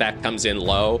time, but that comes in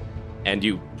low and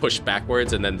you push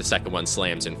backwards, and then the second one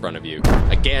slams in front of you.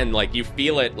 Again, like you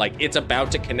feel it, like it's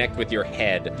about to connect with your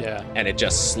head, Yeah. and it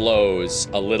just slows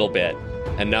a little bit,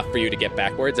 enough for you to get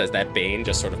backwards as that Bane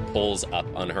just sort of pulls up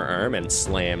on her arm and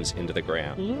slams into the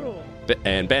ground.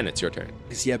 And Ben, it's your turn.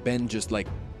 Because yeah, Ben just like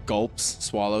gulps,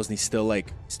 swallows, and he's still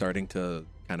like starting to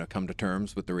kind of come to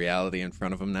terms with the reality in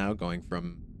front of him now, going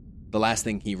from the last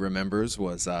thing he remembers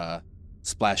was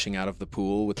splashing out of the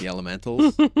pool with the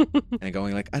elementals and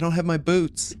going like, I don't have my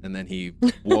boots. And then he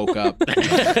woke up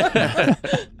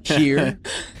here.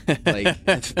 Like,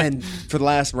 and for the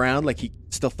last round, like he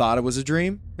still thought it was a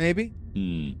dream, maybe.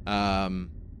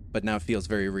 But now it feels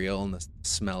very real, and the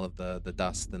smell of the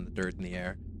dust and the dirt in the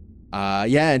air.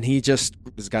 And he just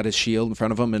has got his shield in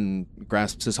front of him and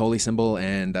grasps his holy symbol,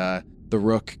 and the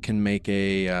rook can make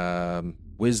a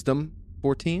wisdom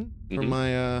 14 for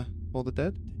my Hold the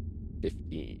Dead.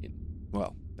 15.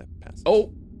 Well, that passes.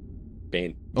 Oh!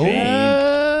 Bane. Oh.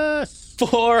 Yes!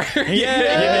 4!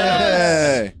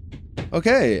 Yay!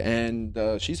 Okay, and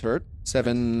she's hurt.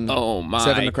 7. Oh my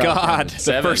 7 across god, damage. the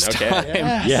 7, first okay.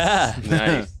 time. Yeah.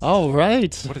 Nice. All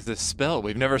right. What is this spell?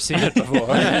 We've never seen it before.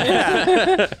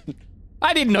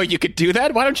 I didn't know you could do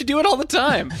that. Why don't you do it all the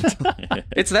time?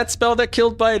 It's that spell that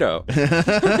killed Bido.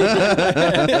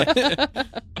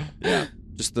 Yeah,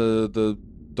 just the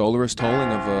dolorous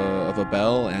tolling of a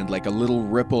bell and like a little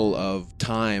ripple of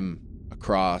time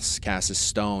across Cass's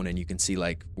stone, and you can see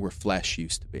like where flesh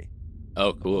used to be.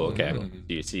 Oh, cool. Okay.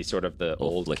 Do you see sort of the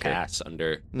old flicker. Cass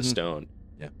under the stone?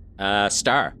 Yeah.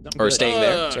 Star. Or staying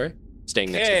there. Sorry.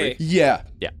 Staying next to Okay. Bree. Yeah.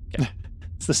 Yeah. Okay.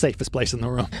 It's the safest place in the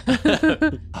room.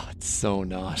 Oh, it's so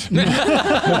not.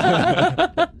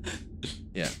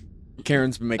 Yeah.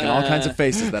 Karen's been making all kinds of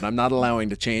faces that I'm not allowing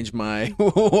to change my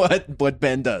what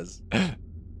Ben does.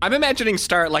 I'm imagining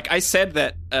Star, like I said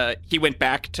that he went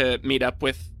back to meet up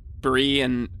with Bree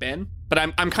and Ben, but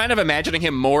I'm kind of imagining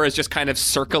him more as just kind of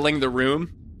circling the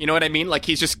room. You know what I mean? Like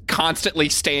he's just constantly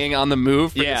staying on the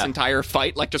move for this entire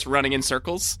fight, like just running in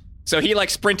circles. So he like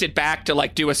sprinted back to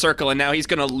like do a circle, and now he's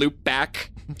gonna loop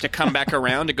back to come back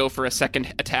around to go for a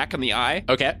second attack on the eye.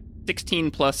 Okay.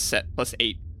 16 plus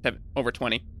 8, 7, over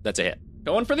 20. That's a hit.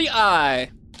 Going for the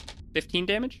eye. 15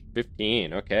 damage.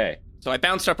 15. Okay. So I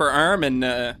bounced up her arm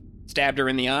and stabbed her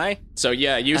in the eye. So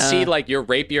yeah, you see like your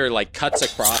rapier like cuts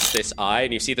across this eye,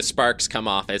 and you see the sparks come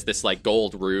off as this like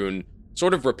gold rune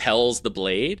sort of repels the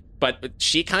blade, but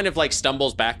she kind of like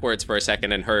stumbles backwards for a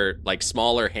second, and her like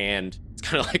smaller hand is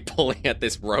kind of like pulling at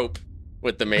this rope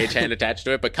with the mage hand attached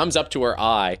to it, but comes up to her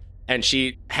eye, and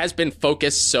she has been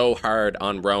focused so hard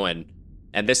on Rowan,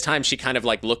 and this time she kind of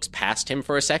like looks past him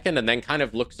for a second and then kind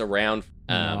of looks around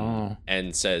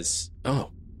and says, "Oh,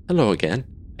 hello again,"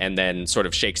 and then sort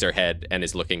of shakes her head and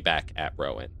is looking back at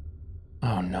Rowan.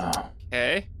 Oh no.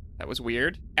 Okay, that was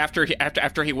weird. After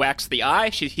he whacks the eye,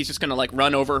 he's just gonna like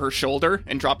run over her shoulder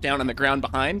and drop down on the ground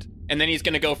behind, and then he's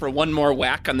gonna go for one more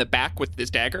whack on the back with his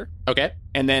dagger, Okay.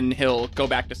 and then he'll go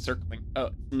back to circling. Oh,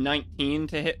 19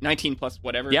 to hit. 19 plus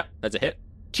whatever. Yep, that's a hit.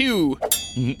 2.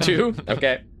 2.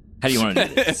 Okay. How do you want to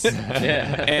do this?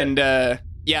 Yeah. And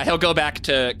he'll go back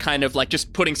to kind of like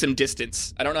just putting some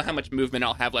distance. I don't know how much movement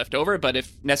I'll have left over, but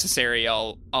if necessary,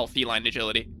 I'll feline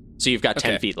agility. So you've got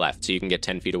 10 Okay. feet left, so you can get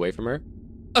 10 feet away from her.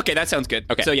 Okay, that sounds good.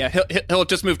 Okay. So yeah, he'll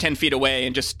just move 10 feet away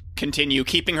and just continue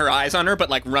keeping her eyes on her, but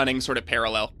like running sort of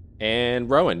parallel. And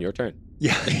Rowan, your turn.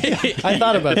 Yeah. I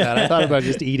thought about that. I thought about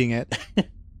just eating it.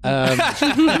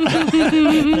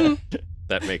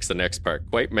 That makes the next part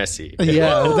quite messy.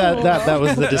 Yeah, that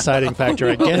was the deciding factor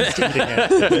against eating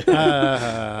it.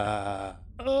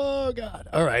 Oh God!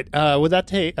 All right. Would that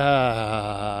take?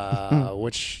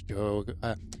 Which?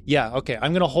 Yeah. Okay.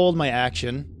 I'm gonna hold my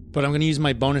action, but I'm gonna use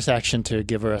my bonus action to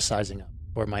give her a sizing up.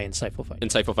 for my insightful fight.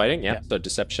 Insightful fighting, yeah. Yeah. So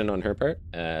deception on her part.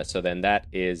 So then that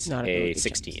is Not a ability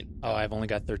 16. checks. Oh, I've only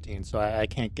got 13, so I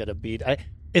can't get a beat.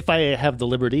 If I have the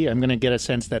liberty, I'm going to get a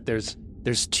sense that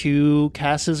there's two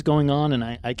casts going on, and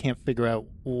I can't figure out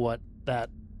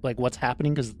what's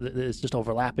happening because it's just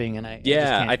overlapping, and I just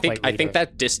can't I think quite read it.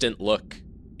 that distant look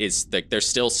is like there's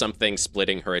still something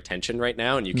splitting her attention right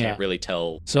now, and you can't Yeah. really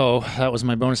tell. So that was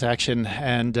my bonus action,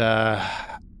 and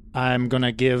I'm going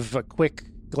to give a quick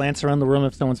glance around the room.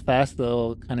 If someone's fast,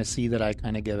 they'll kind of see that I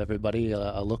kind of give everybody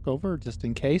a look over just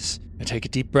in case. I take a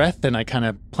deep breath, and I kind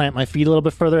of plant my feet a little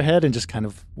bit further ahead and just kind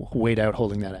of wait out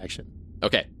holding that action.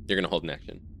 Okay, you're gonna hold an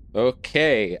action.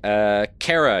 Okay,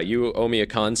 Kara, you owe me a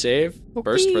con save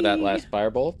first for that Okay. last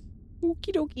firebolt.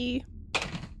 Okie dokie.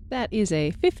 That is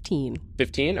a 15.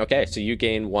 15. Okay, so you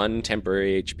gain 1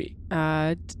 temporary HP.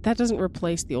 That doesn't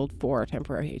replace the old 4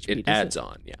 temporary HP. It does adds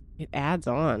on. Yeah. It adds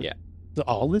on. Yeah. So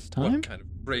all this time? What kind of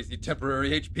crazy temporary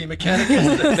HP mechanic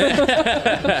is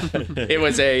this?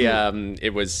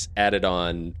 It was added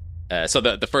on. So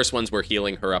the first ones were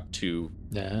healing her up to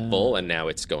full, and now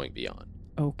it's going beyond.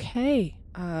 Okay.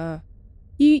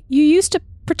 You used to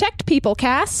protect people,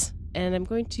 Cass, and I'm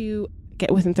going to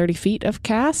get within 30 feet of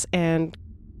Cass and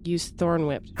use Thorn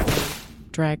Whip to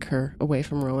drag her away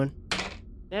from Rowan.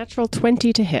 Natural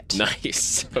 20 to hit.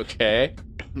 Nice. Okay.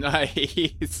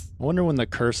 Nice. I wonder when the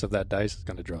curse of that dice is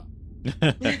going to drop. It's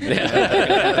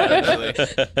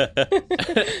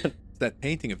that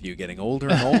painting of you getting older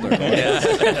and older.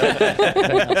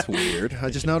 That's weird. I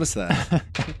just noticed that.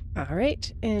 All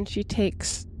right, and she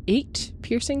takes 8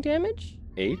 piercing damage.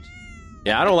 8.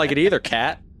 Yeah, I don't like it either,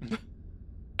 Cat.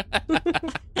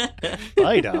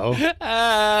 I know.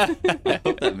 I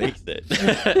hope that makes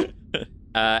it.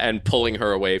 And pulling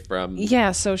her away from.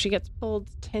 Yeah, so she gets pulled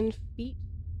 10 feet,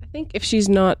 I think, if she's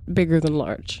not bigger than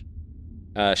large.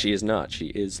 She is not. She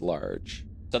is large.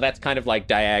 So that's kind of like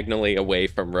diagonally away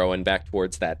from Rowan back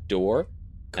towards that door.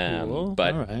 Cool.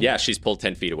 But All right. yeah, she's pulled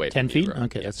 10 feet away 10 from you, feet? Rowan.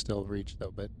 Okay, Yeah. that's still reach,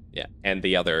 though, but Yeah. And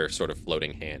the other sort of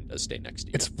floating hand does stay next to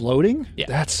you. it's floating? Yeah.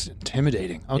 That's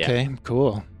intimidating. Okay,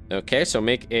 cool. Okay, so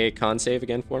make a con save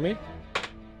again for me.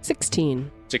 16.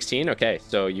 16. Okay,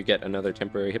 so you get another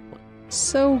temporary hit point.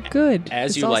 So good.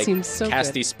 As This you all like seems so cast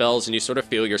good. these spells and you sort of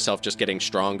feel yourself just getting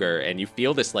stronger and you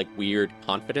feel this like weird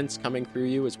confidence coming through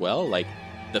you as well. Like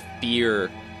the fear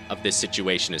of this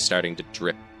situation is starting to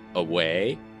drip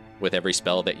away with every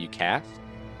spell that you cast.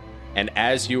 And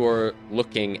as you're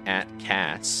looking at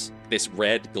Cass, this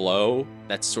red glow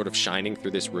that's sort of shining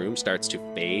through this room starts to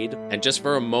fade. And just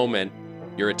for a moment,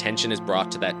 your attention is brought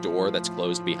to that door that's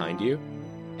closed behind you.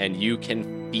 And you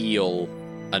can feel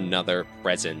another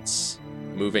presence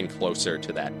moving closer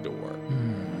to that door.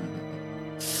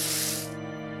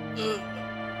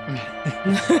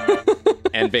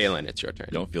 And Balin, it's your turn.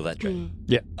 Don't feel that dread.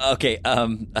 Yeah. Okay.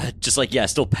 Just like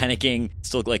still panicking,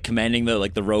 still like commanding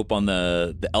the rope on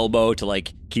the elbow to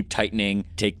like keep tightening.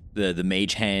 Take the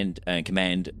mage hand and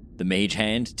command the mage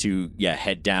hand to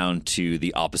head down to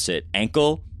the opposite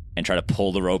ankle and try to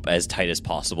pull the rope as tight as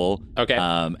possible. Okay.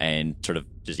 And sort of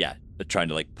just trying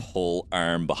to like pull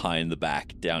arm behind the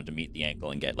back down to meet the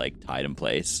ankle and get like tied in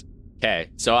place.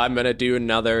 Okay, so I'm going to do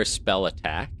another spell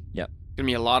attack. Gonna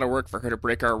be a lot of work for her to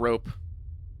break our rope.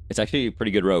 It's actually a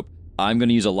pretty good rope. I'm going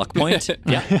to use a luck point.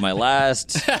 My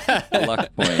last luck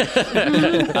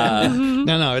point.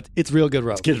 No, it's real good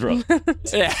rope. Good rope.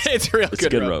 Yeah, it's real It's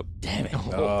good rope. Damn it.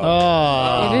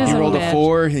 Oh. It is He rolled a magic.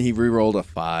 4 and he re-rolled a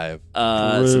 5.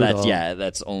 So Brutal.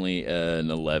 that's only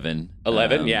an 11.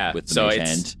 11, yeah. With the So mage it's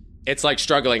hand. it's like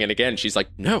struggling, and again, she's like,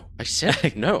 "No, I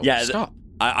said no. Yeah, stop."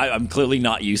 I'm clearly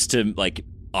not used to like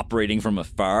operating from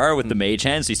afar with the mage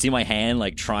hand. So you see my hand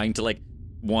like trying to like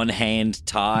one hand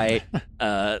tie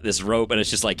this rope, and it's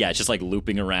just like it's just like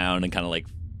looping around and kind of like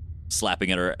slapping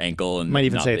at her ankle. And Might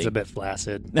even not say it's being- a bit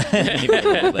flaccid. Maybe a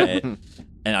little bit.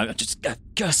 And I'm just got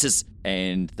gusses,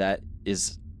 and that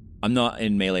is I'm not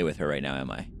in melee with her right now, am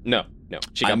I? No.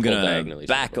 She got I'm pulled gonna diagonally.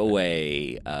 back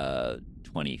away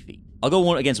 20 feet. I'll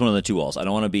go against one of the two walls. I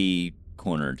don't want to be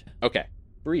cornered. Okay,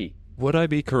 Bree. Would I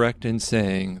be correct in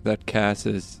saying that Cass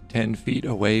is 10 feet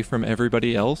away from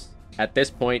everybody else? At this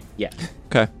point, yes,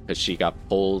 Okay. because she got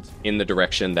pulled in the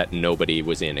direction that nobody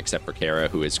was in except for Kara,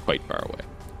 who is quite far away.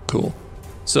 Cool.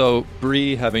 So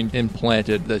Bree, having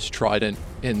implanted this trident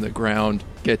in the ground,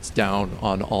 gets down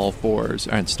on all fours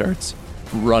and starts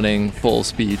running full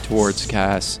speed towards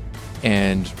Cass.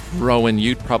 And Rowan,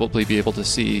 you'd probably be able to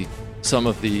see some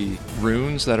of the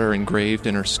runes that are engraved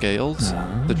in her scales,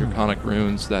 the draconic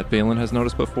runes that Balin has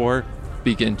noticed before,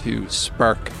 begin to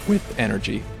spark with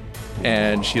energy.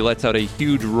 And she lets out a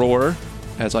huge roar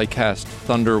as I cast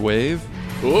Thunder Wave,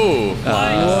 Ooh.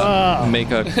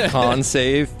 Make a con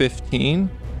save 15.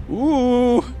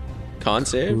 Ooh. Con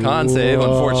save? Con save,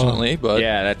 unfortunately, but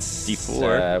Yeah, that's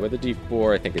D4. With a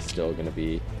D4, I think it's still going to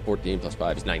be 14 plus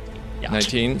 5 is 19. Yeah.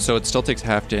 19. So it still takes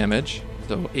half damage.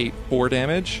 So 4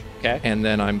 damage. Okay. And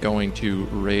then I'm going to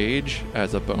rage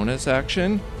as a bonus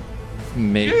action.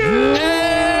 Make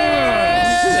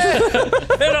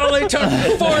It only took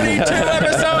 42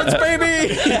 episodes,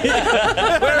 baby!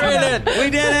 We're in it! We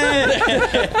did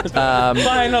it!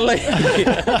 Finally!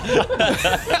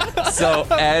 So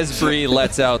as Bree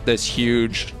lets out this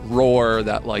huge roar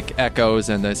that like echoes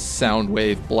and this sound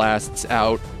wave blasts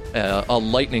out, a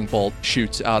lightning bolt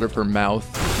shoots out of her mouth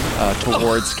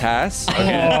towards Cass.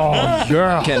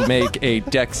 Can make a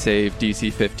dex save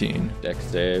DC 15. Dex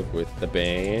save with the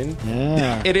Bane.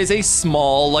 Yeah. It is a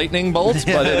small lightning bolt,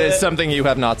 but it is something you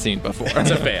have not seen before.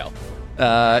 It's a fail.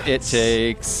 It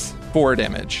takes 4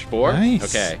 damage. 4?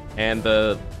 Nice. Okay. And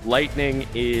the lightning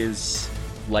is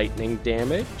lightning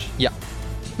damage. Yeah.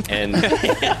 And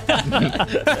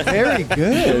Very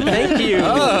good. thank you.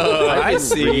 I I've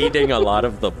see. been reading a lot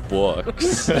of the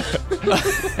books.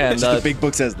 And The big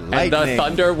book says And lightning. the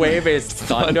thunder wave is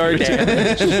thunder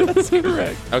damage. That's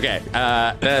correct. Okay.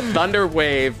 The thunder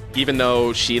wave, even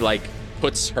though she like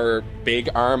puts her big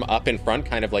arm up in front,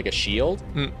 kind of like a shield,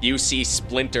 you see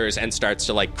splinters and starts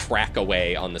to like crack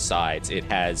away on the sides. It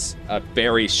has a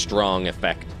very strong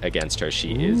effect against her.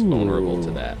 She is vulnerable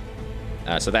to that.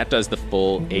 So that does the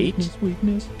full 8.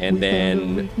 And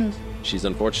then she's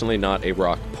unfortunately not a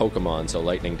rock Pokemon, so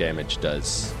lightning damage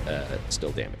does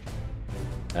still damage.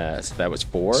 So that was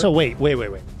 4. So wait.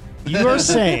 You are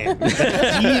saying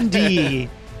that D&D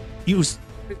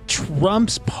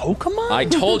trumps Pokemon? I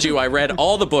told you I read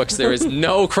all the books. There is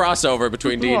no crossover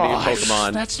between D&D and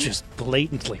Pokemon. That's just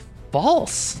blatantly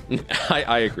false.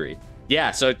 I agree.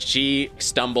 Yeah, so she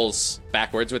stumbles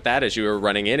backwards with that as you were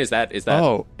running in. Is that?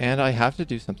 Oh, and I have to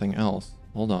do something else.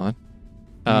 Hold on.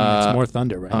 It's more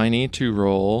thunder, right? I need to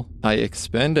roll. I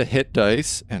expend a hit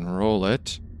dice and roll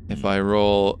it. If I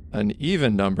roll an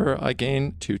even number, I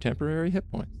gain 2 temporary hit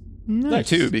points. Nice.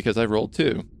 2 because I rolled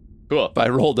 2. Cool. If I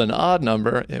rolled an odd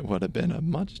number, it would have been a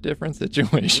much different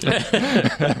situation.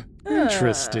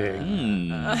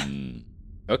 Interesting.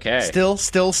 Okay. Still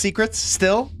secrets?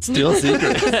 Still? Still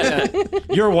secret.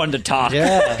 You're one to talk.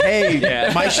 Yeah. Hey,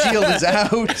 Yeah. my shield is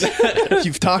out.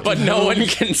 You've talked But to no me. one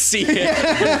can see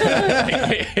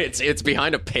it. It's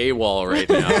behind a paywall right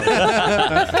now.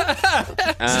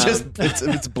 It's just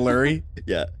it's blurry.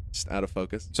 Yeah. Just out of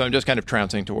focus. So I'm just kind of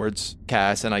trouncing towards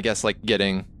Cass, and I guess like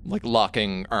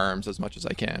locking arms as much as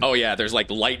I can. Oh yeah, there's like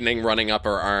lightning running up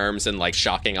her arms and like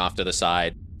shocking off to the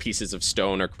side. Pieces of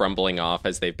stone are crumbling off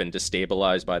as they've been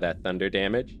destabilized by that thunder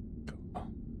damage.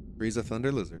 Breeze a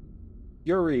thunder lizard.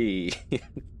 Yuri,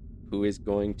 who is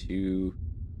going to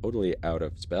totally out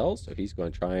of spells, so he's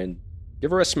going to try and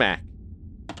give her a smack.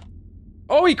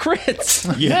 Oh, he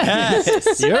crits!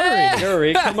 Yes.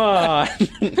 Yuri, come on,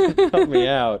 help me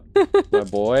out, my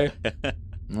boy.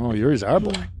 Oh, yours our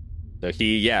boy. So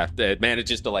he,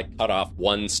 manages to like cut off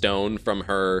one stone from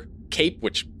her cape,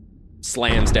 which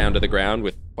slams down to the ground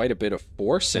with quite a bit of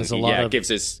force, and There's a he lot of- gives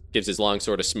his long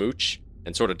sort of smooch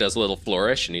and sort of does a little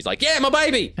flourish, and he's like, "Yeah, my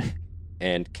baby."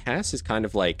 And Cass is kind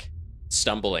of like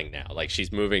stumbling now, like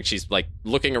she's moving, she's like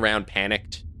looking around,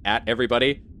 panicked at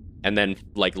everybody, and then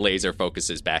like laser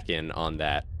focuses back in on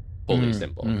that holy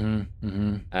symbol.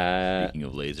 Speaking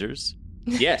of lasers.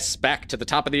 Yes, back to the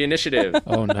top of the initiative.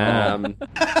 Oh no.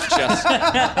 Just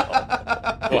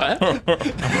what?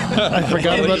 I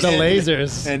forgot about the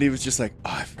lasers. And he was just like,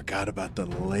 "Oh, I forgot about the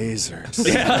lasers."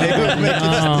 Maybe would make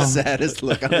the saddest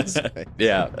look on his face.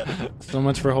 Yeah. So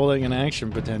much for holding an action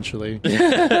potentially.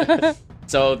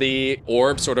 So the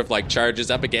orb sort of like charges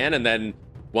up again, and then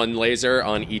one laser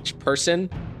on each person.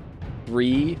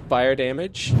 3 fire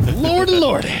damage. Lordy.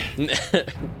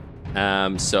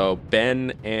 So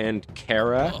Ben and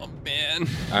Kara Man.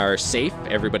 are safe.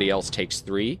 Everybody else takes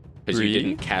 3 because you 3?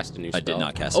 didn't cast a new spell. I did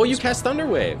not cast Oh, a new you spell. cast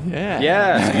Thunderwave. Yeah.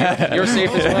 Yeah, so you're safe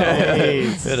as well.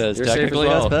 Nice. It is You're safe technically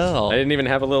as well. a spell. I didn't even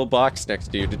have a little box next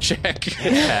to you to check.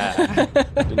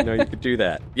 Didn't know you could do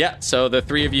that. Yeah, so the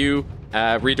 3 of you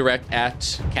redirect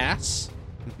at Cass.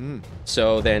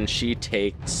 So then she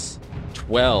takes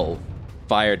 12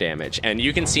 fire damage. And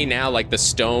you can see now, like, the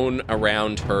stone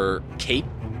around her cape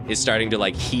is starting to,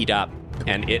 like, heat up.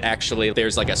 And it actually,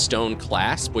 there's, like, a stone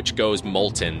clasp which goes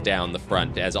molten down the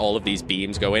front as all of these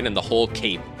beams go in, and the whole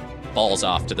cape falls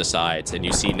off to the sides. And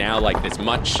you see now, like, this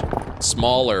much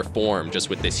smaller form just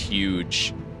with this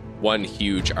one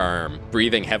huge arm.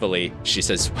 Breathing heavily, she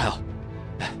says, "Well,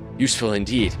 useful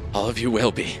indeed. All of you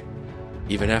will be.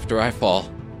 even after I fall,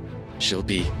 she'll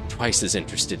be twice as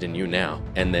interested in you now.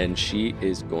 And then she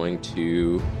is going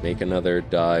to make another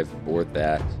dive for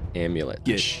that amulet.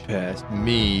 Get past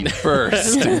me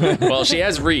first. Well, she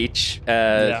has reach,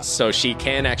 so she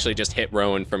can actually just hit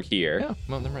Rowan from here. Yeah,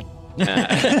 well, never mind.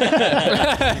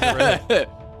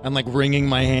 I'm like wringing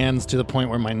my hands to the point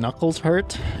where my knuckles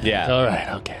hurt. Yeah. All right.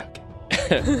 Okay.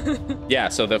 Yeah,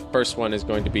 so the first one is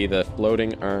going to be the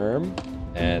floating arm.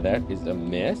 That is a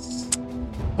miss.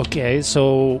 Okay,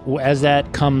 so as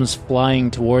that comes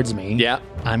flying towards me, Yeah.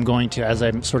 I'm going to, as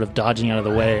I'm sort of dodging out of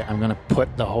the way, I'm going to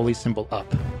put the holy symbol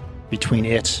up between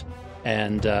it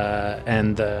and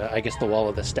the, I guess, the wall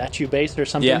of the statue base or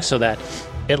something, so that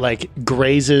it like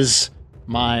grazes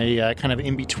my kind of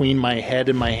in between my head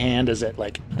and my hand as it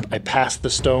like I pass the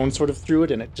stone sort of through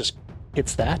it and it just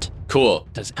hits that. Cool.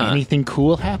 Does anything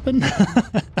cool happen?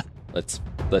 Let's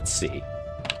see.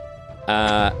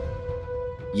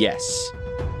 Yes.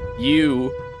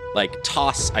 You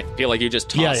toss. I feel like you just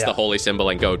toss the holy symbol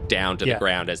and go down to the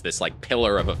ground as this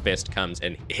pillar of a fist comes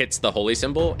and hits the holy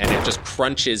symbol, and it just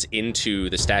crunches into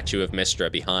the statue of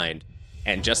Mystra behind.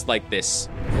 And just this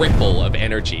ripple of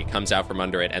energy comes out from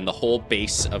under it, and the whole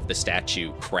base of the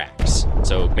statue cracks.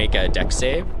 So make a dex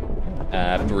save.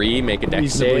 Bree, make a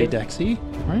dex save. Dexy,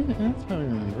 right? That's how I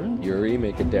remember it. Yuri,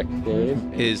 make a dex save.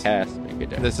 And Cass, make a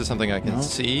dex. This is something I can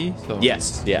see, so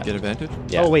Yes, yeah. I get advantage?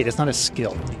 Yeah. Oh wait, it's not a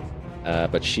skill.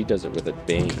 But she does it with a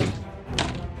bane.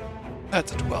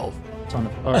 That's a 12. It's on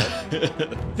all right.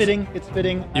 Fitting. It's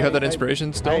fitting. You have that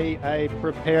inspiration still? I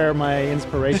prepare my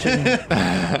inspiration.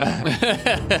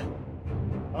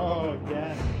 Oh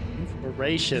yes,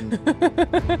 inspiration.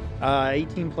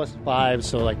 18 plus 5,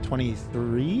 so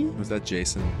 23. Was that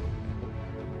Jason?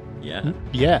 Yeah.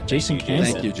 Yeah, Jason can.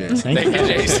 Thank you, Jason. Thank you,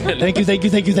 Jason. Thank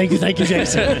you,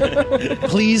 Jason.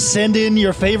 Please send in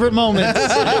your favorite moments.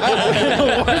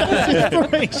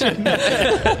 Inspiration.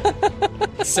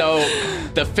 So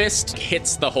the fist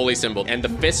hits the holy symbol, and the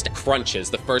fist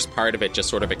crunches. The first part of it just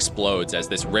sort of explodes as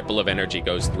this ripple of energy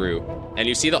goes through. And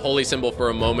you see the holy symbol for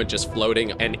a moment just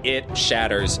floating, and it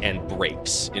shatters and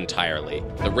breaks entirely.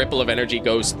 The ripple of energy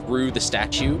goes through the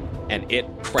statue, and it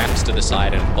cracks to the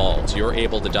side and falls. You're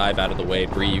able to dive out of the way.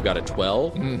 Bree, you got a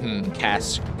 12. Mm-hmm.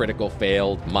 Cass critical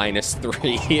failed,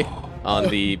 -3 on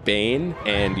the Bane,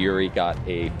 and Yuri got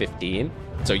a 15.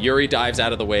 So Yuri dives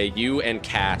out of the way. You and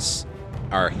Cass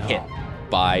are hit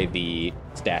by the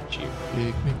statue.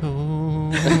 Take me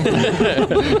home.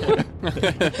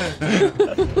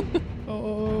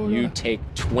 You take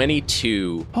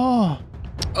 22.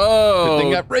 Good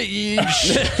thing I rage.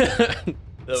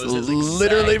 That was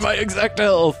literally my exact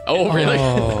health. Oh, really?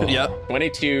 Yep.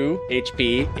 22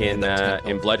 HP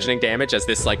in bludgeoning damage as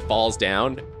this falls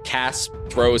down. Cass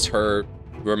throws her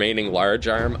remaining large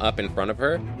arm up in front of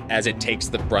her. As it takes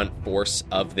the brunt force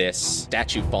of this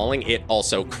statue falling, it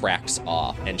also cracks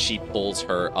off, and she pulls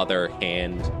her other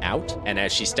hand out. And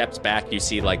as she steps back, you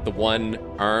see the one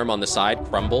arm on the side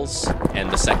crumbles,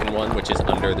 and the second one, which is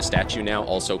under the statue now,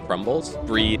 also crumbles.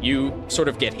 Bree, you sort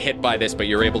of get hit by this, but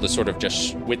you're able to sort of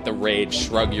just, with the rage,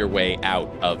 shrug your way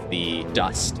out of the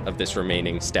dust of this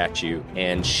remaining statue.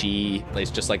 And she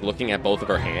is just looking at both of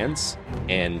her hands,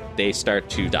 and they start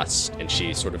to dust, and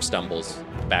she sort of stumbles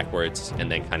backwards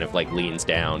and then kind of leans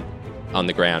down on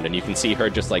the ground, and you can see her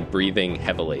just breathing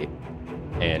heavily,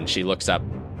 and she looks up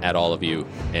at all of you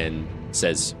and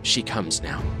says, "She comes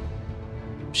now.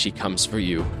 She comes for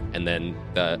you." And then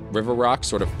the river rock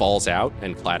sort of falls out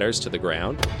and clatters to the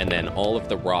ground, and then all of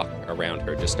the rock around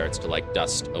her just starts to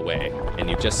dust away, and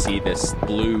you just see this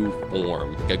blue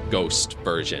form, a ghost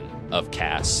version of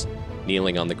Cass,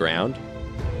 kneeling on the ground,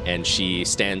 and she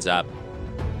stands up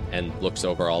and looks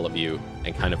over all of you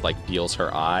and kind of feels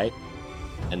her eye,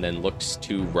 and then looks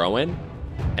to Rowan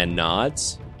and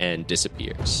nods and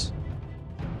disappears.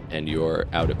 And you're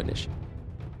out of initiative.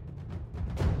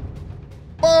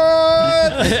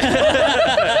 Holy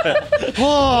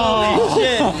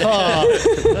shit.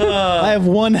 I have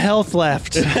 1 health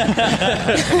left. Oh,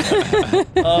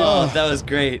 that was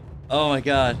great. Oh my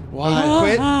god.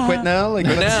 Why? Quit now?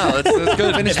 Now, let's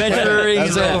go. Adventuring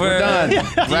is over. We're done.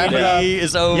 Wrap it up.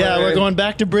 is over. Yeah, we're going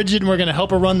back to Bridget, and we're going to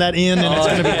help her run that in, and it's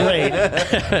going to be great.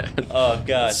 Oh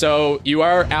god. So you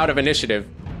are out of initiative,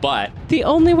 but The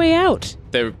only way out.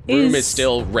 the room is Is-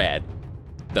 still red.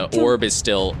 The orb is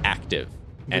still active,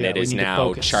 and Yeah, it we is need to now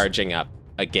focus. charging up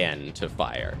again to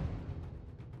fire.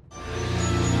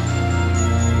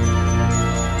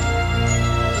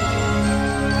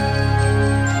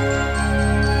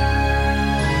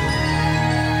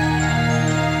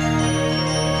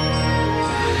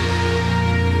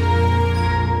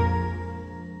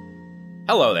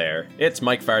 Hello there, it's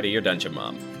Mike Farty, your dungeon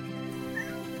mom.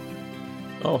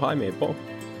 Oh, hi, Maple.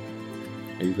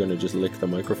 Are you gonna just lick the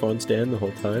microphone stand the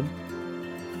whole time?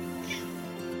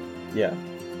 Yeah.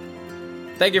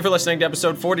 Thank you for listening to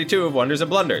episode 42 of Wonders and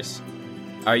Blunders.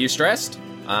 Are you stressed?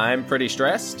 I'm pretty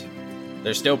stressed.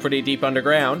 They're still pretty deep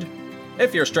underground.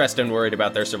 If you're stressed and worried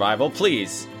about their survival,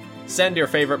 please send your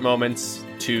favorite moments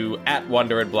to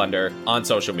 @WonderandBlunder on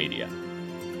social media.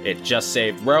 It just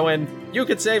saved Rowan. You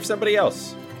could save somebody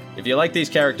else. If you like these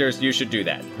characters, you should do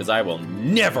that, because I will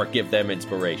never give them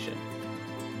inspiration.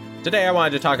 Today I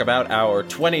wanted to talk about our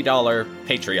 $20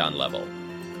 Patreon level.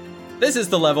 This is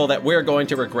the level that we're going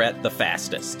to regret the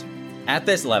fastest. At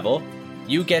this level,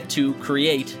 you get to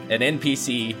create an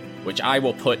NPC which I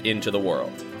will put into the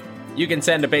world. You can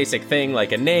send a basic thing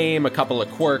like a name, a couple of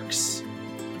quirks,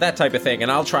 that type of thing,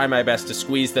 and I'll try my best to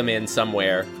squeeze them in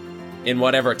somewhere in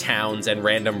whatever towns and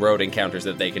random road encounters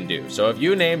that they can do. So if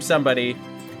you name somebody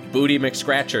Booty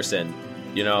McScratcherson,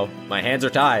 you know, my hands are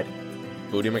tied.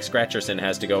 Booty McScratcherson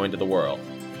has to go into the world.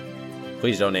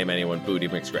 Please don't name anyone Booty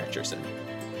McScratcherson.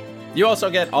 You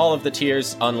also get all of the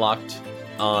tiers unlocked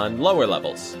on lower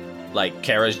levels, like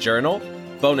Kara's Journal,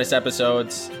 bonus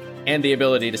episodes, and the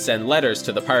ability to send letters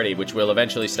to the party, which we'll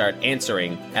eventually start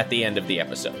answering at the end of the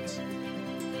episodes.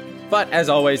 But as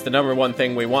always, the number one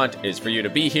thing we want is for you to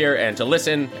be here and to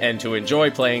listen and to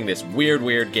enjoy playing this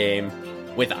weird game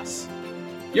with us.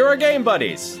 You're our game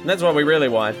buddies. That's what we really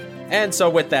want. And so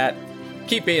with that,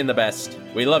 keep being the best.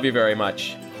 We love you very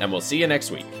much, and we'll see you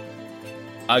next week.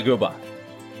 Goodbye.